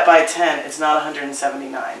divide that by 10, it's not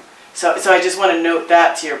 179. So I just want to note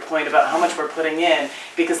that to your point about how much we're putting in,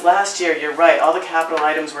 because last year, you're right, all the capital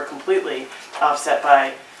items were completely offset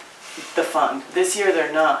by the fund. This year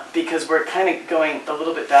they're not, because we're kind of going a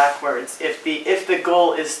little bit backwards if the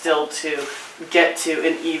goal is still to get to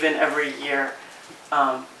an even every year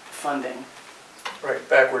funding. Right,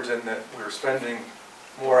 backwards in that we're spending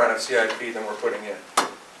more out of CIP than we're putting in.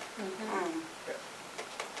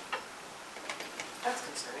 That's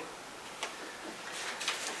concerning.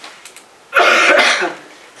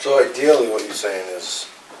 So ideally, what you're saying is,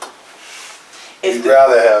 If you'd the-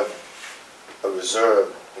 rather have a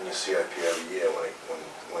reserve in your CIP every year when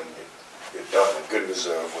you're done, a good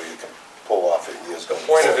reserve where you can pull off at years going The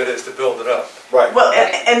forward. point of it is to build it up. Right. Well,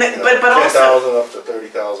 but also. 10,000 up to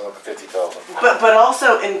 30,000 up to 50,000. But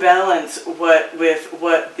also in balance what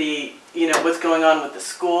the, what's going on with the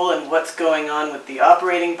school and what's going on with the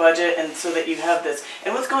operating budget, and so that you have this,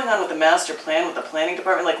 and what's going on with the master plan, with the planning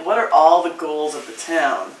department, like what are all the goals of the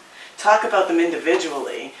town? Talk about them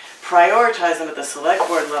individually, prioritize them at the select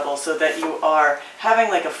board level so that you are having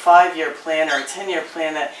like a 5-year plan or a 10-year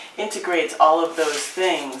plan that integrates all of those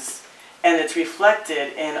things, and it's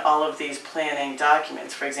reflected in all of these planning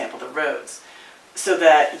documents, for example, the roads. So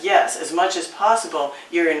that, yes, as much as possible,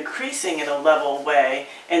 you're increasing in a level way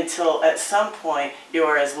until at some point you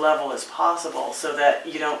are as level as possible, so that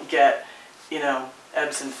you don't get,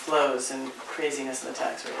 ebbs and flows and craziness in the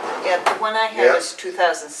tax rate. Yeah, the one I had Yeah. was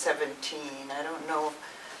 2017. I don't know,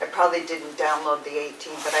 I probably didn't download the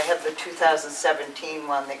 18, but I have the 2017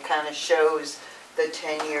 one that kind of shows the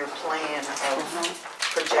 10-year plan of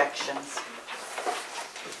projections.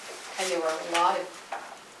 And there were a lot of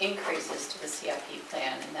increases to the CIP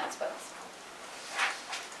plan, and that's what's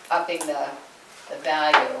upping the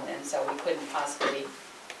value, and so we couldn't possibly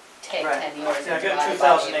take Right. 10 years Yeah, I and got divide it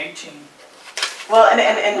by 2018. Well, and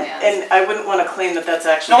I wouldn't want to claim that that's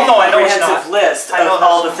actually a No, I know it's comprehensive not. list I know of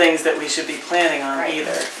all the that's things that we should be planning on Right.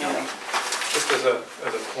 either, Just as a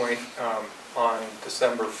point, on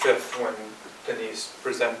December 5th, when Denise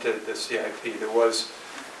presented the CIP, there was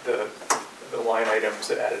the line items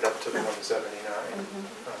that added up to the 179.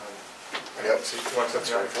 I don't see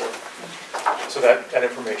 179.4. So that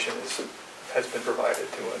information has been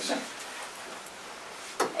provided to us.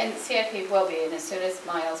 And CIP will be, and as soon as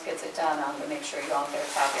Miles gets it done, I'm gonna make sure you all get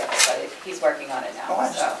a copy of it, but he's working on it Oh, now,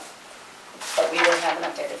 I so. But we will have an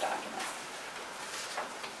updated document.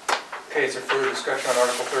 Okay, is there further discussion on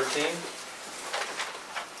Article 13?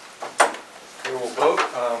 We will vote.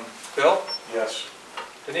 Bill? Yes.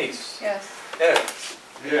 Denise? Yes. Ed?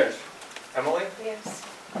 Yes. Emily? Yes.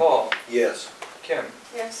 Paul? Yes. Kim?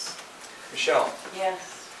 Yes. Michelle?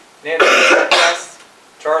 Yes. Nancy? Yes.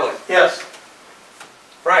 Charlie? Yes.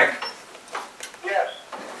 Frank? Yes.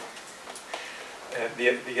 And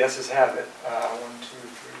the yeses have it. 1, 2,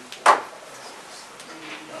 3, 4, 5, 6, 7,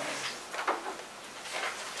 8, 9.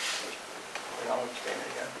 And I'll abstain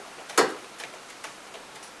again.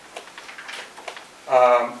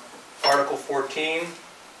 Article 14,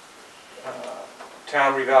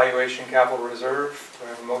 Town Revaluation Capital Reserve. Do I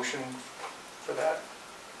have a motion for that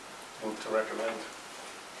Move to recommend.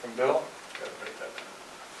 from Bill? Gotta write that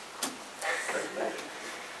down. Recommend.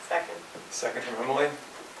 Second. Second from Emily.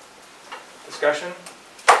 Discussion?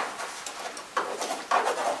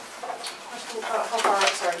 Question, how far,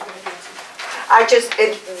 sorry, go ahead, Nancy. I just,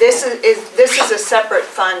 this is a separate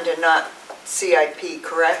fund and not CIP,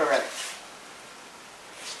 correct? Correct.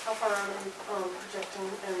 How far are we projecting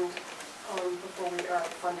and before we are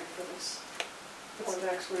funded for this? For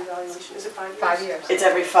the actual evaluation, is it 5 years? 5 years. It's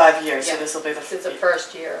every 5 years, so Yeah. this will be the. This is the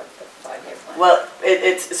first year of the 5-year plan. Well,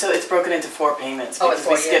 it's broken into 4 payments, Oh, it's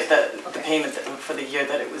because we 4 years. skipped the Okay. payment for the year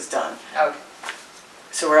that it was done. Okay.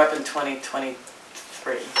 So we're up in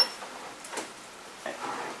 2023.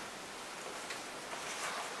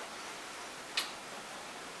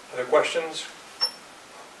 Other questions?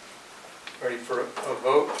 Ready for a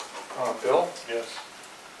vote? Bill? Yes.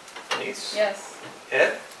 Denise? Yes.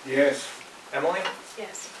 Ed? Yes. Emily?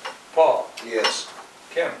 Yes. Paul? Yes.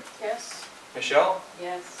 Kim? Yes? Michelle?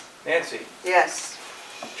 Yes. Nancy? Yes.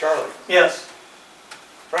 Charlie? Yes.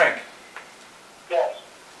 Frank? Yes.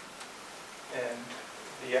 And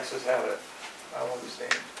the yeses have it. I will abstain.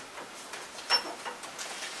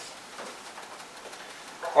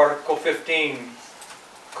 Article 15,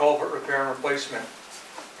 culvert repair and replacement.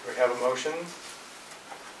 Do we have a motion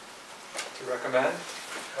to recommend?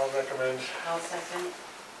 I'll recommend. I'll second.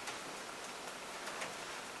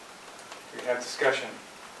 Do we have discussion?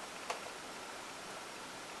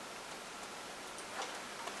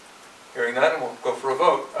 Hearing none, we'll go for a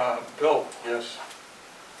vote. Bill? Yes.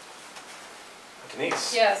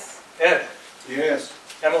 Denise? Yes. Ed? Yes.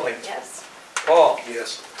 Emily? Yes. Paul?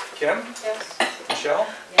 Yes. Kim? Yes? Michelle?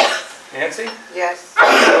 Yes. Nancy? Yes.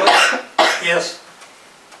 Charlie? Yes.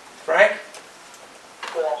 Frank?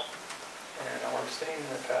 Yes. And I'll abstain,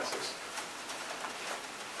 and it passes.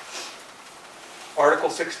 Article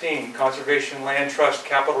 16, Conservation Land Trust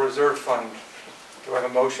Capital Reserve Fund. Do I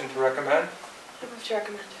have a motion to recommend? I move to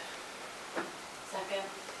recommend. Second.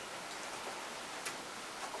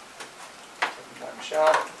 Second by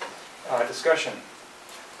Michelle. Discussion.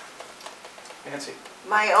 Nancy?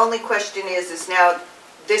 My only question is now,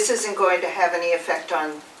 this isn't going to have any effect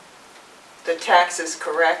on the taxes,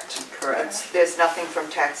 correct? Correct. There's nothing from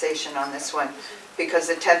taxation on this one, because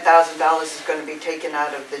the $10,000 is going to be taken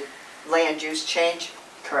out of the land use change,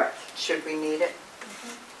 Correct. should we need it?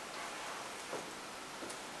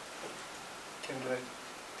 Kim, did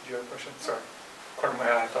you have a question? Sorry. Corner of my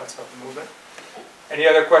eye, I thought something moving. Any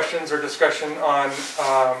other questions or discussion on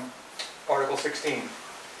Article 16?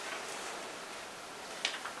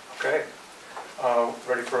 Okay.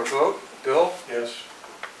 Ready for a vote? Bill? Yes.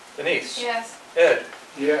 Denise? Yes. Ed?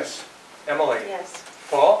 Yes. Emily? Yes.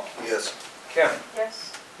 Paul? Yes. Kim?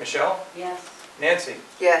 Yes? Michelle? Yes. Nancy?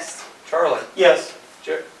 Yes. Charlie? Yes.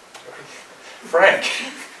 Frank?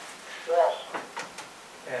 Yes.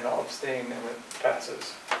 And I'll abstain, and it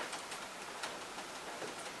passes.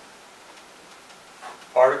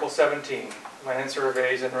 Article 17, land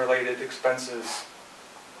surveys and related expenses.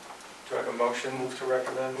 Do I have a motion? Move to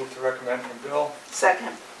recommend. Move to recommend from Bill,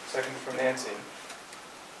 Second. second from Nancy.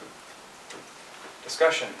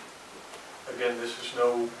 Discussion. Again, this is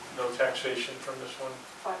no taxation from this one.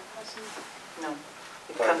 5,000? No.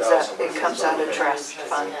 It 5,000 comes out of trust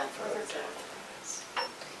fund. Yeah.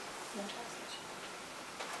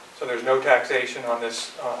 So there's no taxation on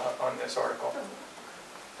this article.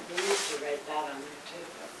 You used to write that on there too,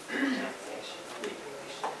 but taxation.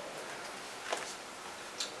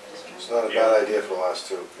 It's not a bad idea for the last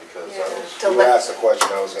two, because To you let- asked the question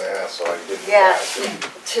I was gonna ask, so I didn't Yeah, ask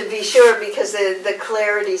it. to be sure, because the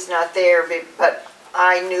clarity's not there, but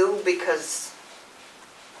I knew because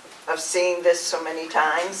of seeing this so many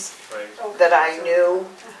times, Right. that I knew,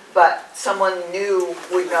 but someone new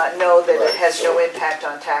would not know that it has no impact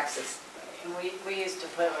on taxes. And we used to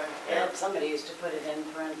put, or somebody used to put it in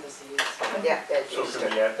parentheses. Yeah, that So used can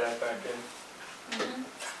to. we add that back in?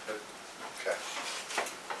 Okay.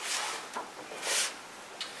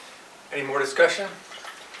 Any more discussion?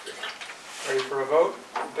 Ready for a vote?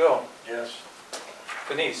 Bill? Yes.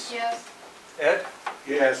 Denise? Yes. Ed?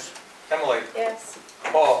 Yes. Emily? Yes.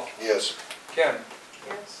 Paul? Yes. Kim?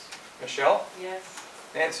 Yes? Michelle? Yes.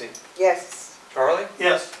 Nancy? Yes. Charlie?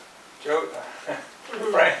 Yes. Joe?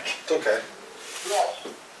 Frank? It's okay. Yes.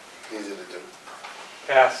 Easy to do.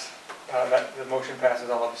 Pass. The motion passes,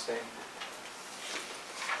 I'll abstain.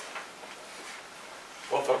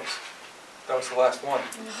 Well, folks, that was the last one.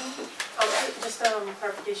 Just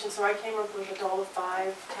clarification, so I came up with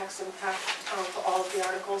 $1.05 tax impact for all of the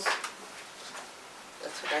articles.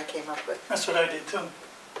 That's what I came up with. That's what I did too.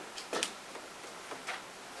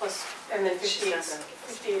 Plus, and then She's not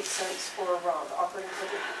 58 cents for the operating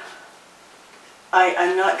budget.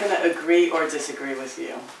 I'm not gonna agree or disagree with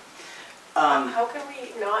you. How can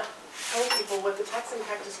we not tell people what the tax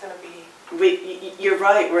impact is gonna be? You're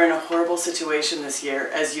right, we're in a horrible situation this year,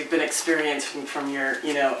 as you've been experiencing from your,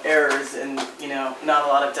 errors and, not a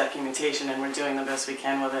lot of documentation, and we're doing the best we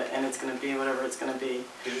can with it, and it's gonna be whatever it's gonna be.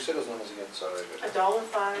 Did you say those numbers again? Sorry.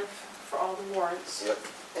 $1.05 for all the warrants. Yep.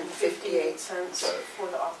 And 58 cents Got it. for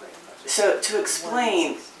the operating budget. So to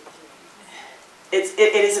explain, it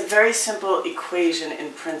is a very simple equation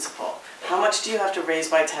in principle. How much do you have to raise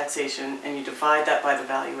by taxation, and you divide that by the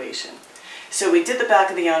valuation. So we did the back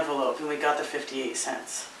of the envelope and we got the 58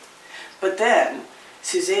 cents. But then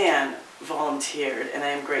Suzanne volunteered, and I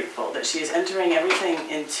am grateful, that she is entering everything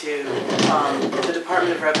into the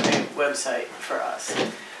Department of Revenue website for us.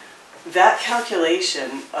 That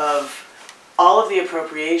calculation of all of the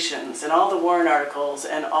appropriations and all the warrant articles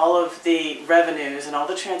and all of the revenues and all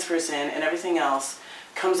the transfers in and everything else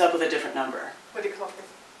comes up with a different number. What did it come up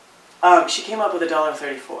with? She came up with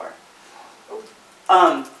 $1.34.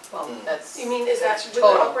 Well, that's. You mean, is that with the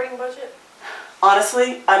Total. operating budget?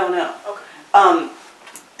 Honestly, I don't know. Okay.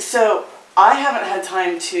 So I haven't had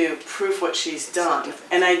time to proof what she's done,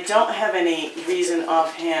 and I don't have any reason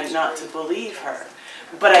offhand not to believe her.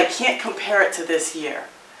 But I can't compare it to this year.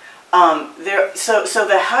 So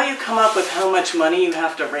the how you come up with how much money you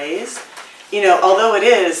have to raise, although it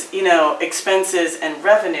is, expenses and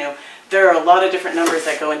revenue, there are a lot of different numbers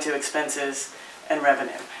that go into expenses and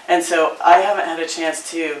revenue. And so I haven't had a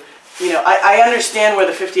chance to, I understand where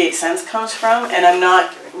the 58 cents comes from, and I'm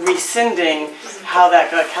not rescinding how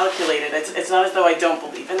that got calculated. It's not as though I don't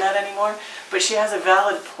believe in that anymore, but she has a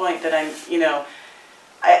valid point that I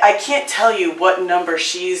can't tell you what number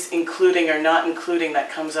she's including or not including that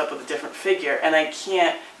comes up with a different figure, and I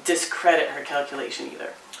can't discredit her calculation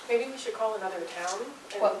either. Maybe we should call another town and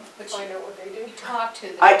Well, but find out what they do. Talk to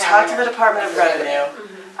the. I talked to the Department of Revenue.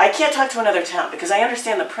 Mm-hmm. I can't talk to another town because I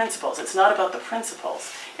understand the principles. It's not about the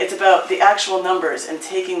principles. It's about the actual numbers and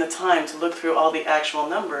taking the time to look through all the actual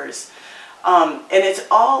numbers. And it's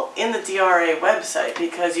all in the DRA website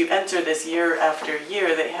because you enter this year after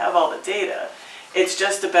year. They have all the data. It's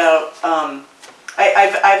just about, I've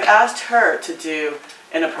asked her to do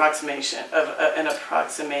an approximation,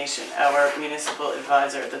 our municipal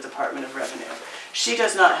advisor at the Department of Revenue. She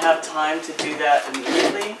does not have time to do that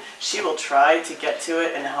immediately. She will try to get to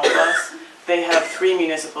it and help us. They have 3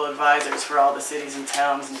 municipal advisors for all the cities and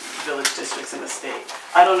towns and village districts in the state.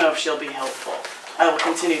 I don't know if she'll be helpful. I will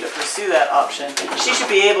continue to pursue that option. She should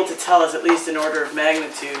be able to tell us at least an order of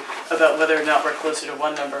magnitude about whether or not we're closer to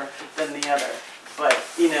one number than the other. But,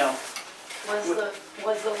 Was the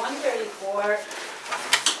 134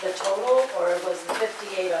 the total, or was the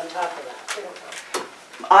 58 on top of that? I don't know.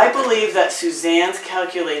 I believe that Suzanne's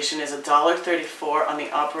calculation is $1.34 on the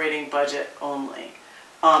operating budget only.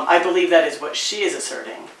 I believe that is what she is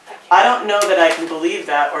asserting. I don't know that I can believe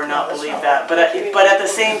that or not believe that, but at the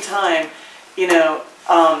same time,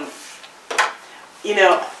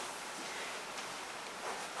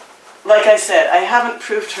 like I said, I haven't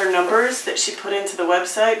proofed her numbers that she put into the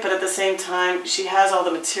website, but at the same time, she has all the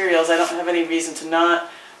materials. I don't have any reason to not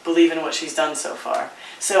believe in what she's done so far.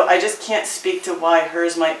 So I just can't speak to why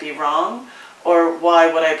hers might be wrong or why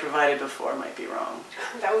what I provided before might be wrong.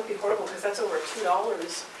 That would be horrible, because that's over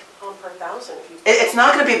 $2 per thousand. It's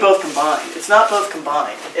not going to be both combined. It's not both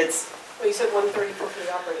combined. It's, Well, you said 134 for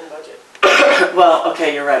the operating budget. well,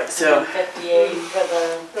 okay, you're right. So 58 for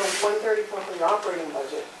the, No, 134 for the operating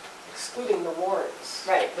budget, excluding the warrants.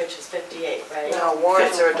 right, which is 58, right? No,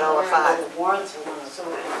 warrants are $1.05. The warrants are 105. So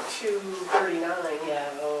 239. Yeah,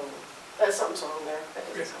 oh. Something's wrong there. That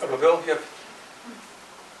doesn't sound right. Bill, you have,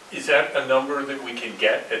 Is that a number that we can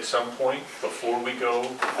get at some point before we go?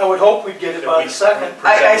 I would hope we'd get it by the second.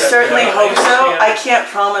 I certainly Yeah, hope so. understand. I can't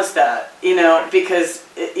promise that, because,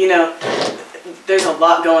 there's a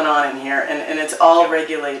lot going on in here, and it's all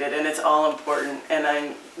regulated, and it's all important, and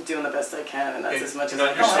I'm doing the best I can, and that's as much as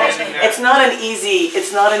I can. Understanding that. It's not an easy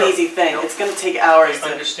thing. It's gonna take hours I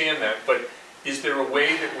to. understand that, but is there a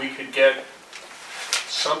way that we could get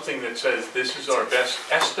something that says this is our best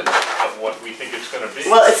estimate of what we think it's gonna be?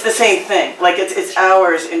 Well, it's the same thing. Like, it's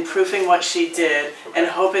hours in proofing what she did and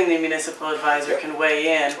hoping the municipal advisor can weigh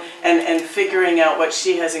in and figuring out what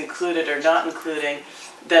she has included or not including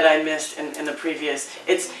that I missed in the previous.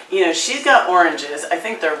 It's, she's got oranges. I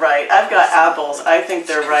think they're right. I've got apples. I think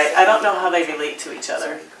they're right. I don't know how they relate to each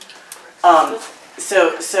other. I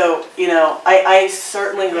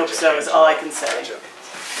certainly hope so is all I can say.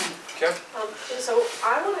 Kim? So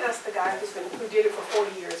I want to ask the guy who did it for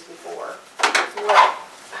 40 years before,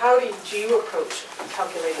 how did you approach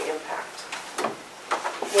calculating impact?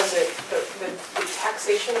 Was it the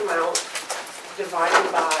taxation amount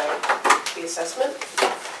divided by the assessment?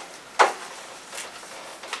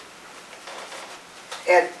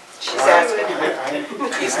 Ed, she's asking.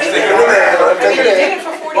 He's thinking about it. I mean, you did it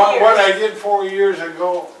for 40 years. What I did 4 years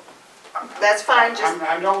ago, That's fine, just,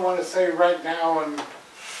 I don't want to say right now, and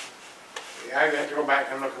I have to go back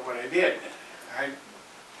and look at what I did.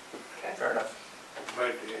 Fair enough.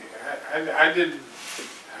 But I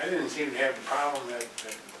didn't seem to have a problem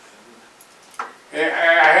I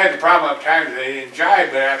had the problem at times they didn't jive,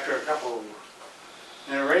 but after a couple of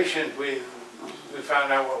iterations, we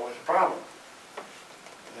found out what was the problem.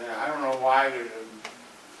 I don't know why there's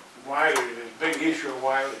a big issue,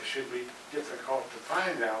 why it should be difficult to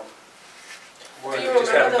find out. Do you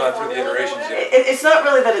remember haven't gone through the formula iterations though, yet. It's not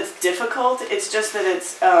really that it's difficult, it's just that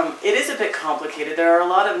it is a bit complicated. There are a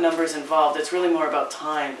lot of numbers involved. It's really more about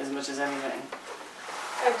time as much as anything.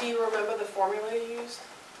 Do you remember the formula you used?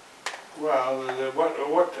 Well, what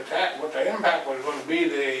the impact was going to be,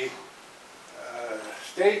 the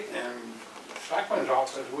state and selectmen's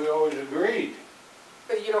office, we always agreed.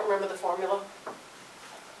 But you don't remember the formula?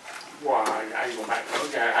 Well, I go back and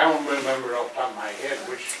look at it, I don't remember off the top of my head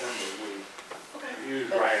which number we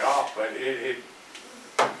used right off, but I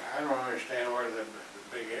don't understand where the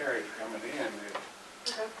big area's coming in.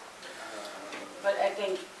 Okay. But I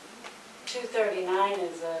think 239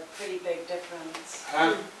 is a pretty big difference.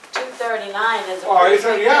 Huh? 239 is a Oh, pretty it's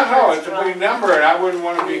big a, yeah, no, difference it's a big number, and I wouldn't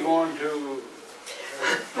want to be going to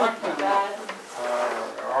selectmen, that.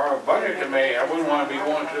 or a budget committee, I wouldn't want to be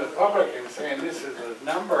going to the public and saying this is a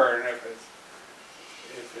number, and if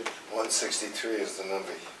it's 163 is the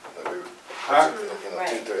number that we, Huh? Right.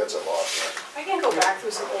 230, that's a lot, yeah. I can go back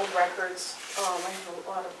through some old records, I have a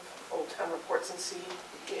lot of old town reports and see,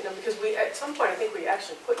 because we, at some point, I think we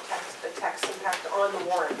actually put the tax impact on the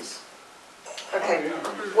warrants. Okay,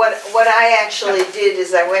 Oh, what I actually did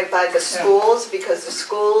is I went by the schools, because the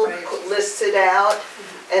school lists it out,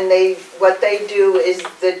 and what they do is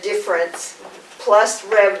the difference plus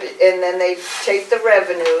and then they take the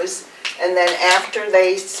revenues, and then after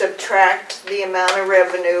they subtract the amount of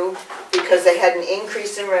revenue, because they had an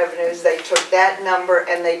increase in revenues, they took that number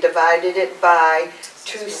and they divided it by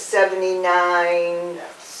 279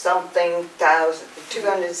 something thousand,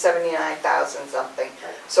 279,000 something.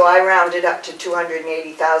 So I rounded up to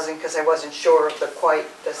 280,000 because I wasn't sure of quite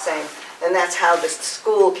the same. And that's how the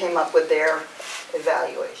school came up with their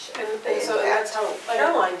evaluation. And so that's how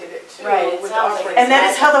Caroline did it too. Right, it with sounds like. operating. And that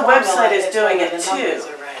is how the formula, website is it's doing whether it the numbers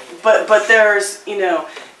too. are right. But there's,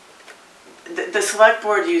 the select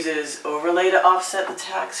board uses overlay to offset the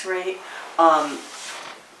tax rate.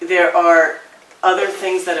 There are other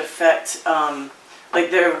things that affect, like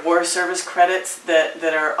there are war service credits that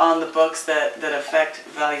are on the books that affect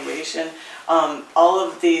valuation. All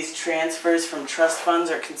of these transfers from trust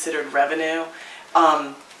funds are considered revenue.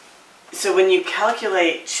 So when you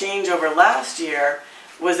calculate change over last year,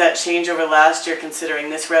 was that change over last year considering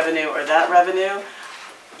this revenue or that revenue?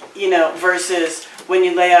 Versus when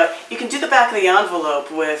you lay out, you can do the back of the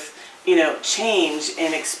envelope with, change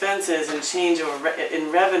in expenses and change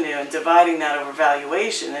in revenue and dividing that over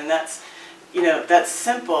valuation, and that's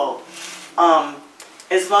simple.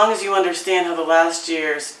 As long as you understand how the last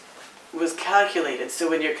year's was calculated, so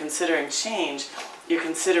when you're considering change, you're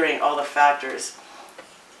considering all the factors.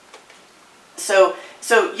 So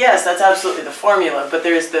yes, that's absolutely the formula, but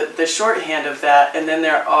there's the shorthand of that, and then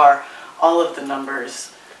there are all of the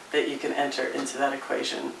numbers that you can enter into that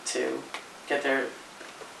equation to get there,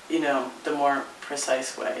 the more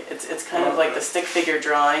precise way. It's kind of like the stick figure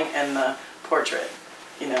drawing and the portrait,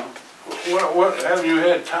 What, have you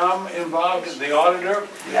had Tom involved as the auditor?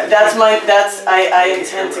 I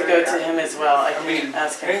intend to go to him as well. I I mean, can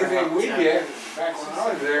ask him for help anything we too. did back when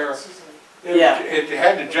I was there, Yeah. it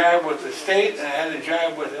had to jive with the state, and it had to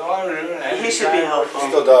jive with the auditor, and it had to He should be jive with helpful. It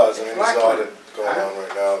still does, I mean, there's Selectmen. audit going on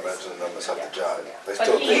right now, imagine the numbers have to jive. They But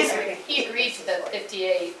still he, do. he agreed to the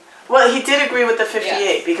 58. Well, he did agree with the 58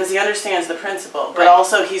 Yes. because he understands the principle, but Right.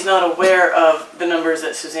 also he's not aware of the numbers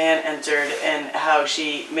that Suzanne entered and how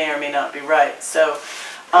she may or may not be right. So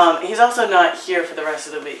he's also not here for the rest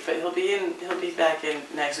of the week, but he'll be back in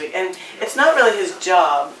next week. And it's not really his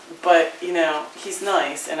job, but he's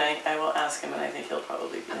nice, and I will ask him, and I think he'll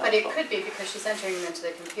probably be helpful. But it could be because she's entering them into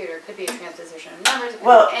the computer, it could be a transposition of numbers, it could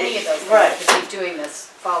Well, be any of those things. right. It could be doing this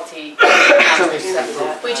faulty.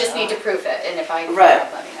 We just need to proof it, and if I can, Right.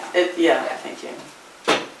 let me know. Yeah, Yeah. thank you.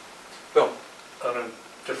 Bill? On a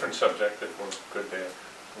different subject, if we're good there,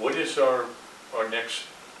 what is our next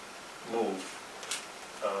move?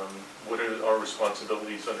 What are our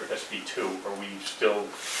responsibilities under SB2? Are we still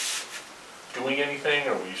doing anything?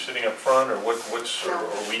 Are we sitting up front, or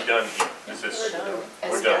are we done here? Is this? We're done.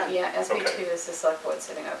 We're done. Yeah, SB2 Okay. is the select board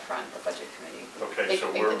sitting up front, the budget committee. Okay,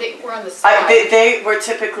 so we're, We're on the side. They were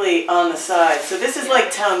typically on the side, so this is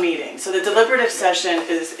like town meeting. So the deliberative session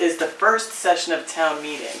is the first session of town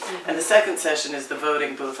meeting, and the second session is the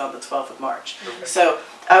voting booth on the 12th of March. Okay. So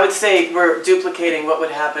I would say we're duplicating what would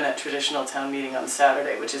happen at traditional town meeting on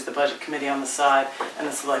Saturday, which is the budget committee on the side and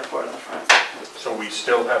the select board on the front. so we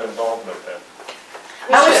still have involvement then?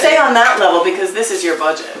 I would say on that level, because this is your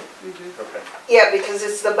budget. Okay. Yeah, because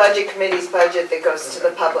it's the budget committee's budget that goes to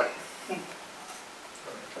the public.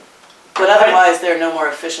 But otherwise, there are no more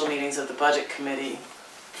official meetings of the budget committee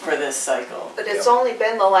for this cycle. But it's only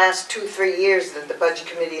been the last 2-3 years that the budget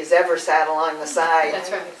committee has ever sat along the side.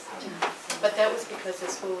 That's right. But that was because the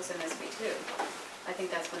school was in SB two. I think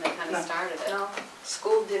that's when they kind of started it. No,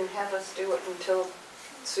 school didn't have us do it until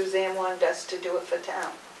Suzanne wanted us to do it for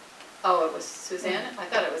town. Oh, it was Suzanne? I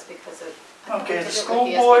thought it was because of. I thought we Okay, did the it with school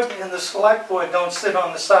the board SB2. and the select board don't sit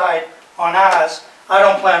on the side on ours. I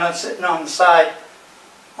don't plan on sitting on the side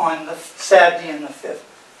on the Saturday and the 5th.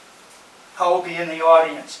 I will be in the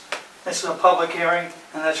audience. This is a public hearing,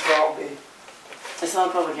 and that's where I'll be. It's not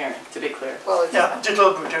a public hearing, to be clear. Well, it's Yeah,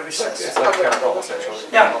 deliberative session. It's like town hall essentially,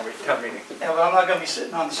 Yeah. town meeting. Yeah, but I'm not gonna be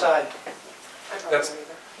sitting on the side. That's-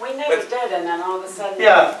 We never did, and then all of a sudden,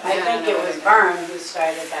 Yeah. I think it was Vern who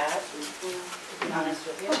started that, to be honest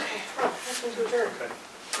with you. Motion to adjourn.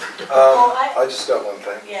 Well, I- I just got one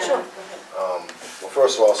thing. Yeah, Sure. go ahead. Well,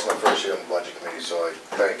 first of all, it's my first year on the budget committee, so I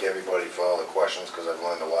thank everybody for all the questions, because I've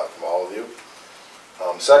learned a lot from all of you.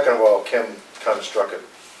 Second of all, Kim kind of struck a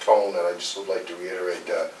tone that I just would like to reiterate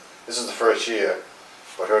that this is the first year,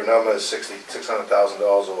 but her number is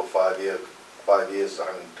 $600,000 over 5 years,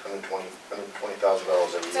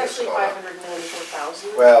 $120,000 every It's year. actually So,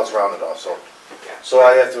 594,000. well, it's rounded off, so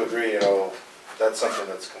I have to agree, that's something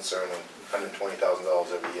that's concerning,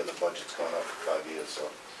 $120,000 every year, the budget's gone up for 5 years, so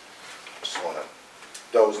just wanna,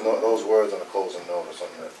 those words on a closing note are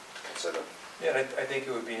something to consider. Yeah, I think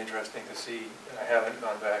it would be interesting to see, and I haven't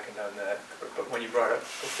gone back and done that, but when you brought it up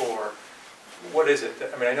before, what is it?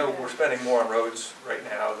 I mean, I know we're spending more on roads right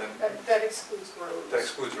now than, That excludes roads. that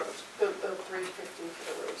excludes roads, The 350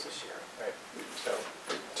 for the roads this year. right? So,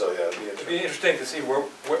 So, yeah, it'd be it'd be interesting. interesting to see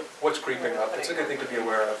what's creeping up. It's a good thing to be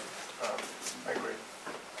aware of. I agree.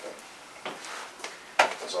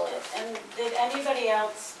 That's all I have. And did anybody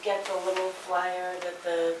else get the little flyer that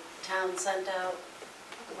the town sent out?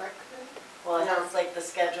 The rec committee? Well, it No. has like the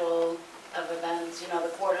schedule of events, the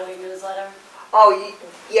quarterly newsletter? Oh,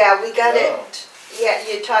 yeah, we got No. it. Yeah,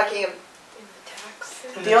 you're talking, In the tax.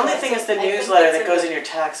 The only thing is the I think newsletter it's that in goes the- in your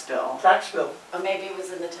tax bill. Tax bill. Or maybe it was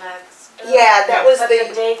in the tax? bill? yeah, that was But the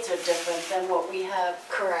the, dates are different than what we have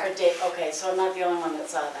for correct. date. Okay, so I'm not the only one that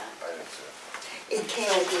saw that. I think so. It came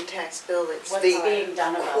with your tax bill, it's What's the being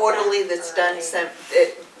done about that? quarterly that's done,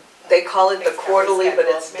 they call it the quarterly, but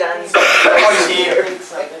it's done. Twice a year. I think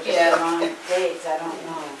so, they're just Yeah. the wrong dates, I don't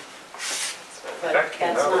know. But That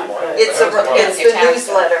came that's out not a while good. It's That was it's your the tax bill.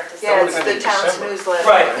 newsletter, yeah, That it's was the in town's December. newsletter.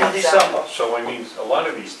 Right, in comes out. December. So, I mean, a lot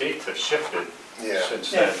of these dates have shifted Yeah. since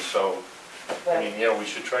then, so, I mean, we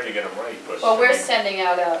should try to get them right, but. Well, I we're mean, sending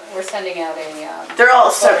out a, They're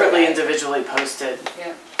all separately, individually posted.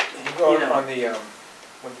 yeah. And you go on the,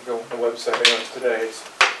 when you go on the website, I noticed today, it's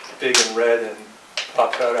big and red and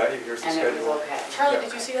pops out at you, here's the And it was schedule. okay. Charlie, Yeah.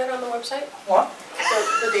 did you see that on the website? What?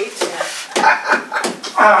 The dates?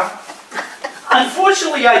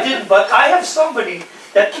 Unfortunately, I didn't, but I have somebody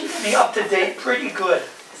that keeps me up to date pretty good.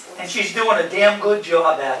 And she's doing a damn good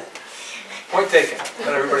job at it. Point taken,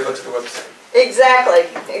 not everybody looks at the website, Exactly.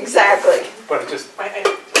 but it just, I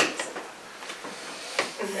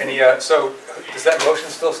so, does that motion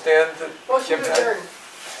still stand? that Motion Kim to had? adjourn.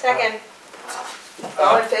 Second.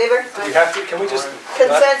 All in favor? Do we have to, can we just? not-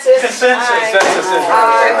 Consensus? Consensus. Consensus is.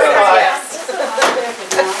 Aye.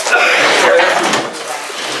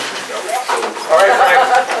 All right,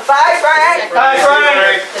 Frank. Bye, Frank. Hi,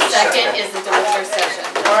 Frank. The second is the deliberative session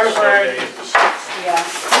Sunday is the sixth, Yeah.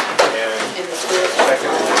 and in the school.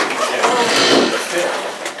 second, and the fifth,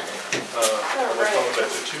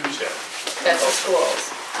 that's a Tuesday, That's the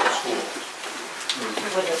schools. school.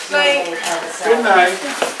 With a Sunday and a Saturday. Good night.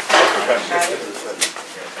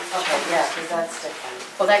 Okay, yeah, because that's different.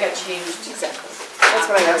 Well, that got changed. Exactly. That's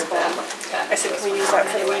what I asked Bob. I said, can we use that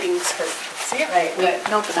for the meetings? See? Right, but.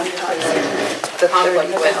 No, but I'm talking. The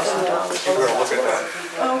Conflict with, $30,000. We're gonna look at that.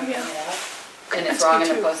 Oh, yeah. and it's wrong in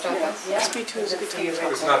the post office? Yeah. SB2 is a good time.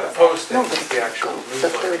 It's not the posting, No, it's the actual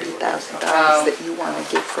the newsletter. $30,000 that you want to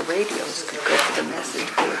give for radios could go for the message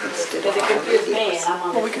board instead Because of it confused me, radios. and I'm on.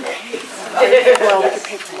 Well, we could pay. Well, we could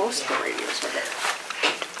pay for most of the radios with it.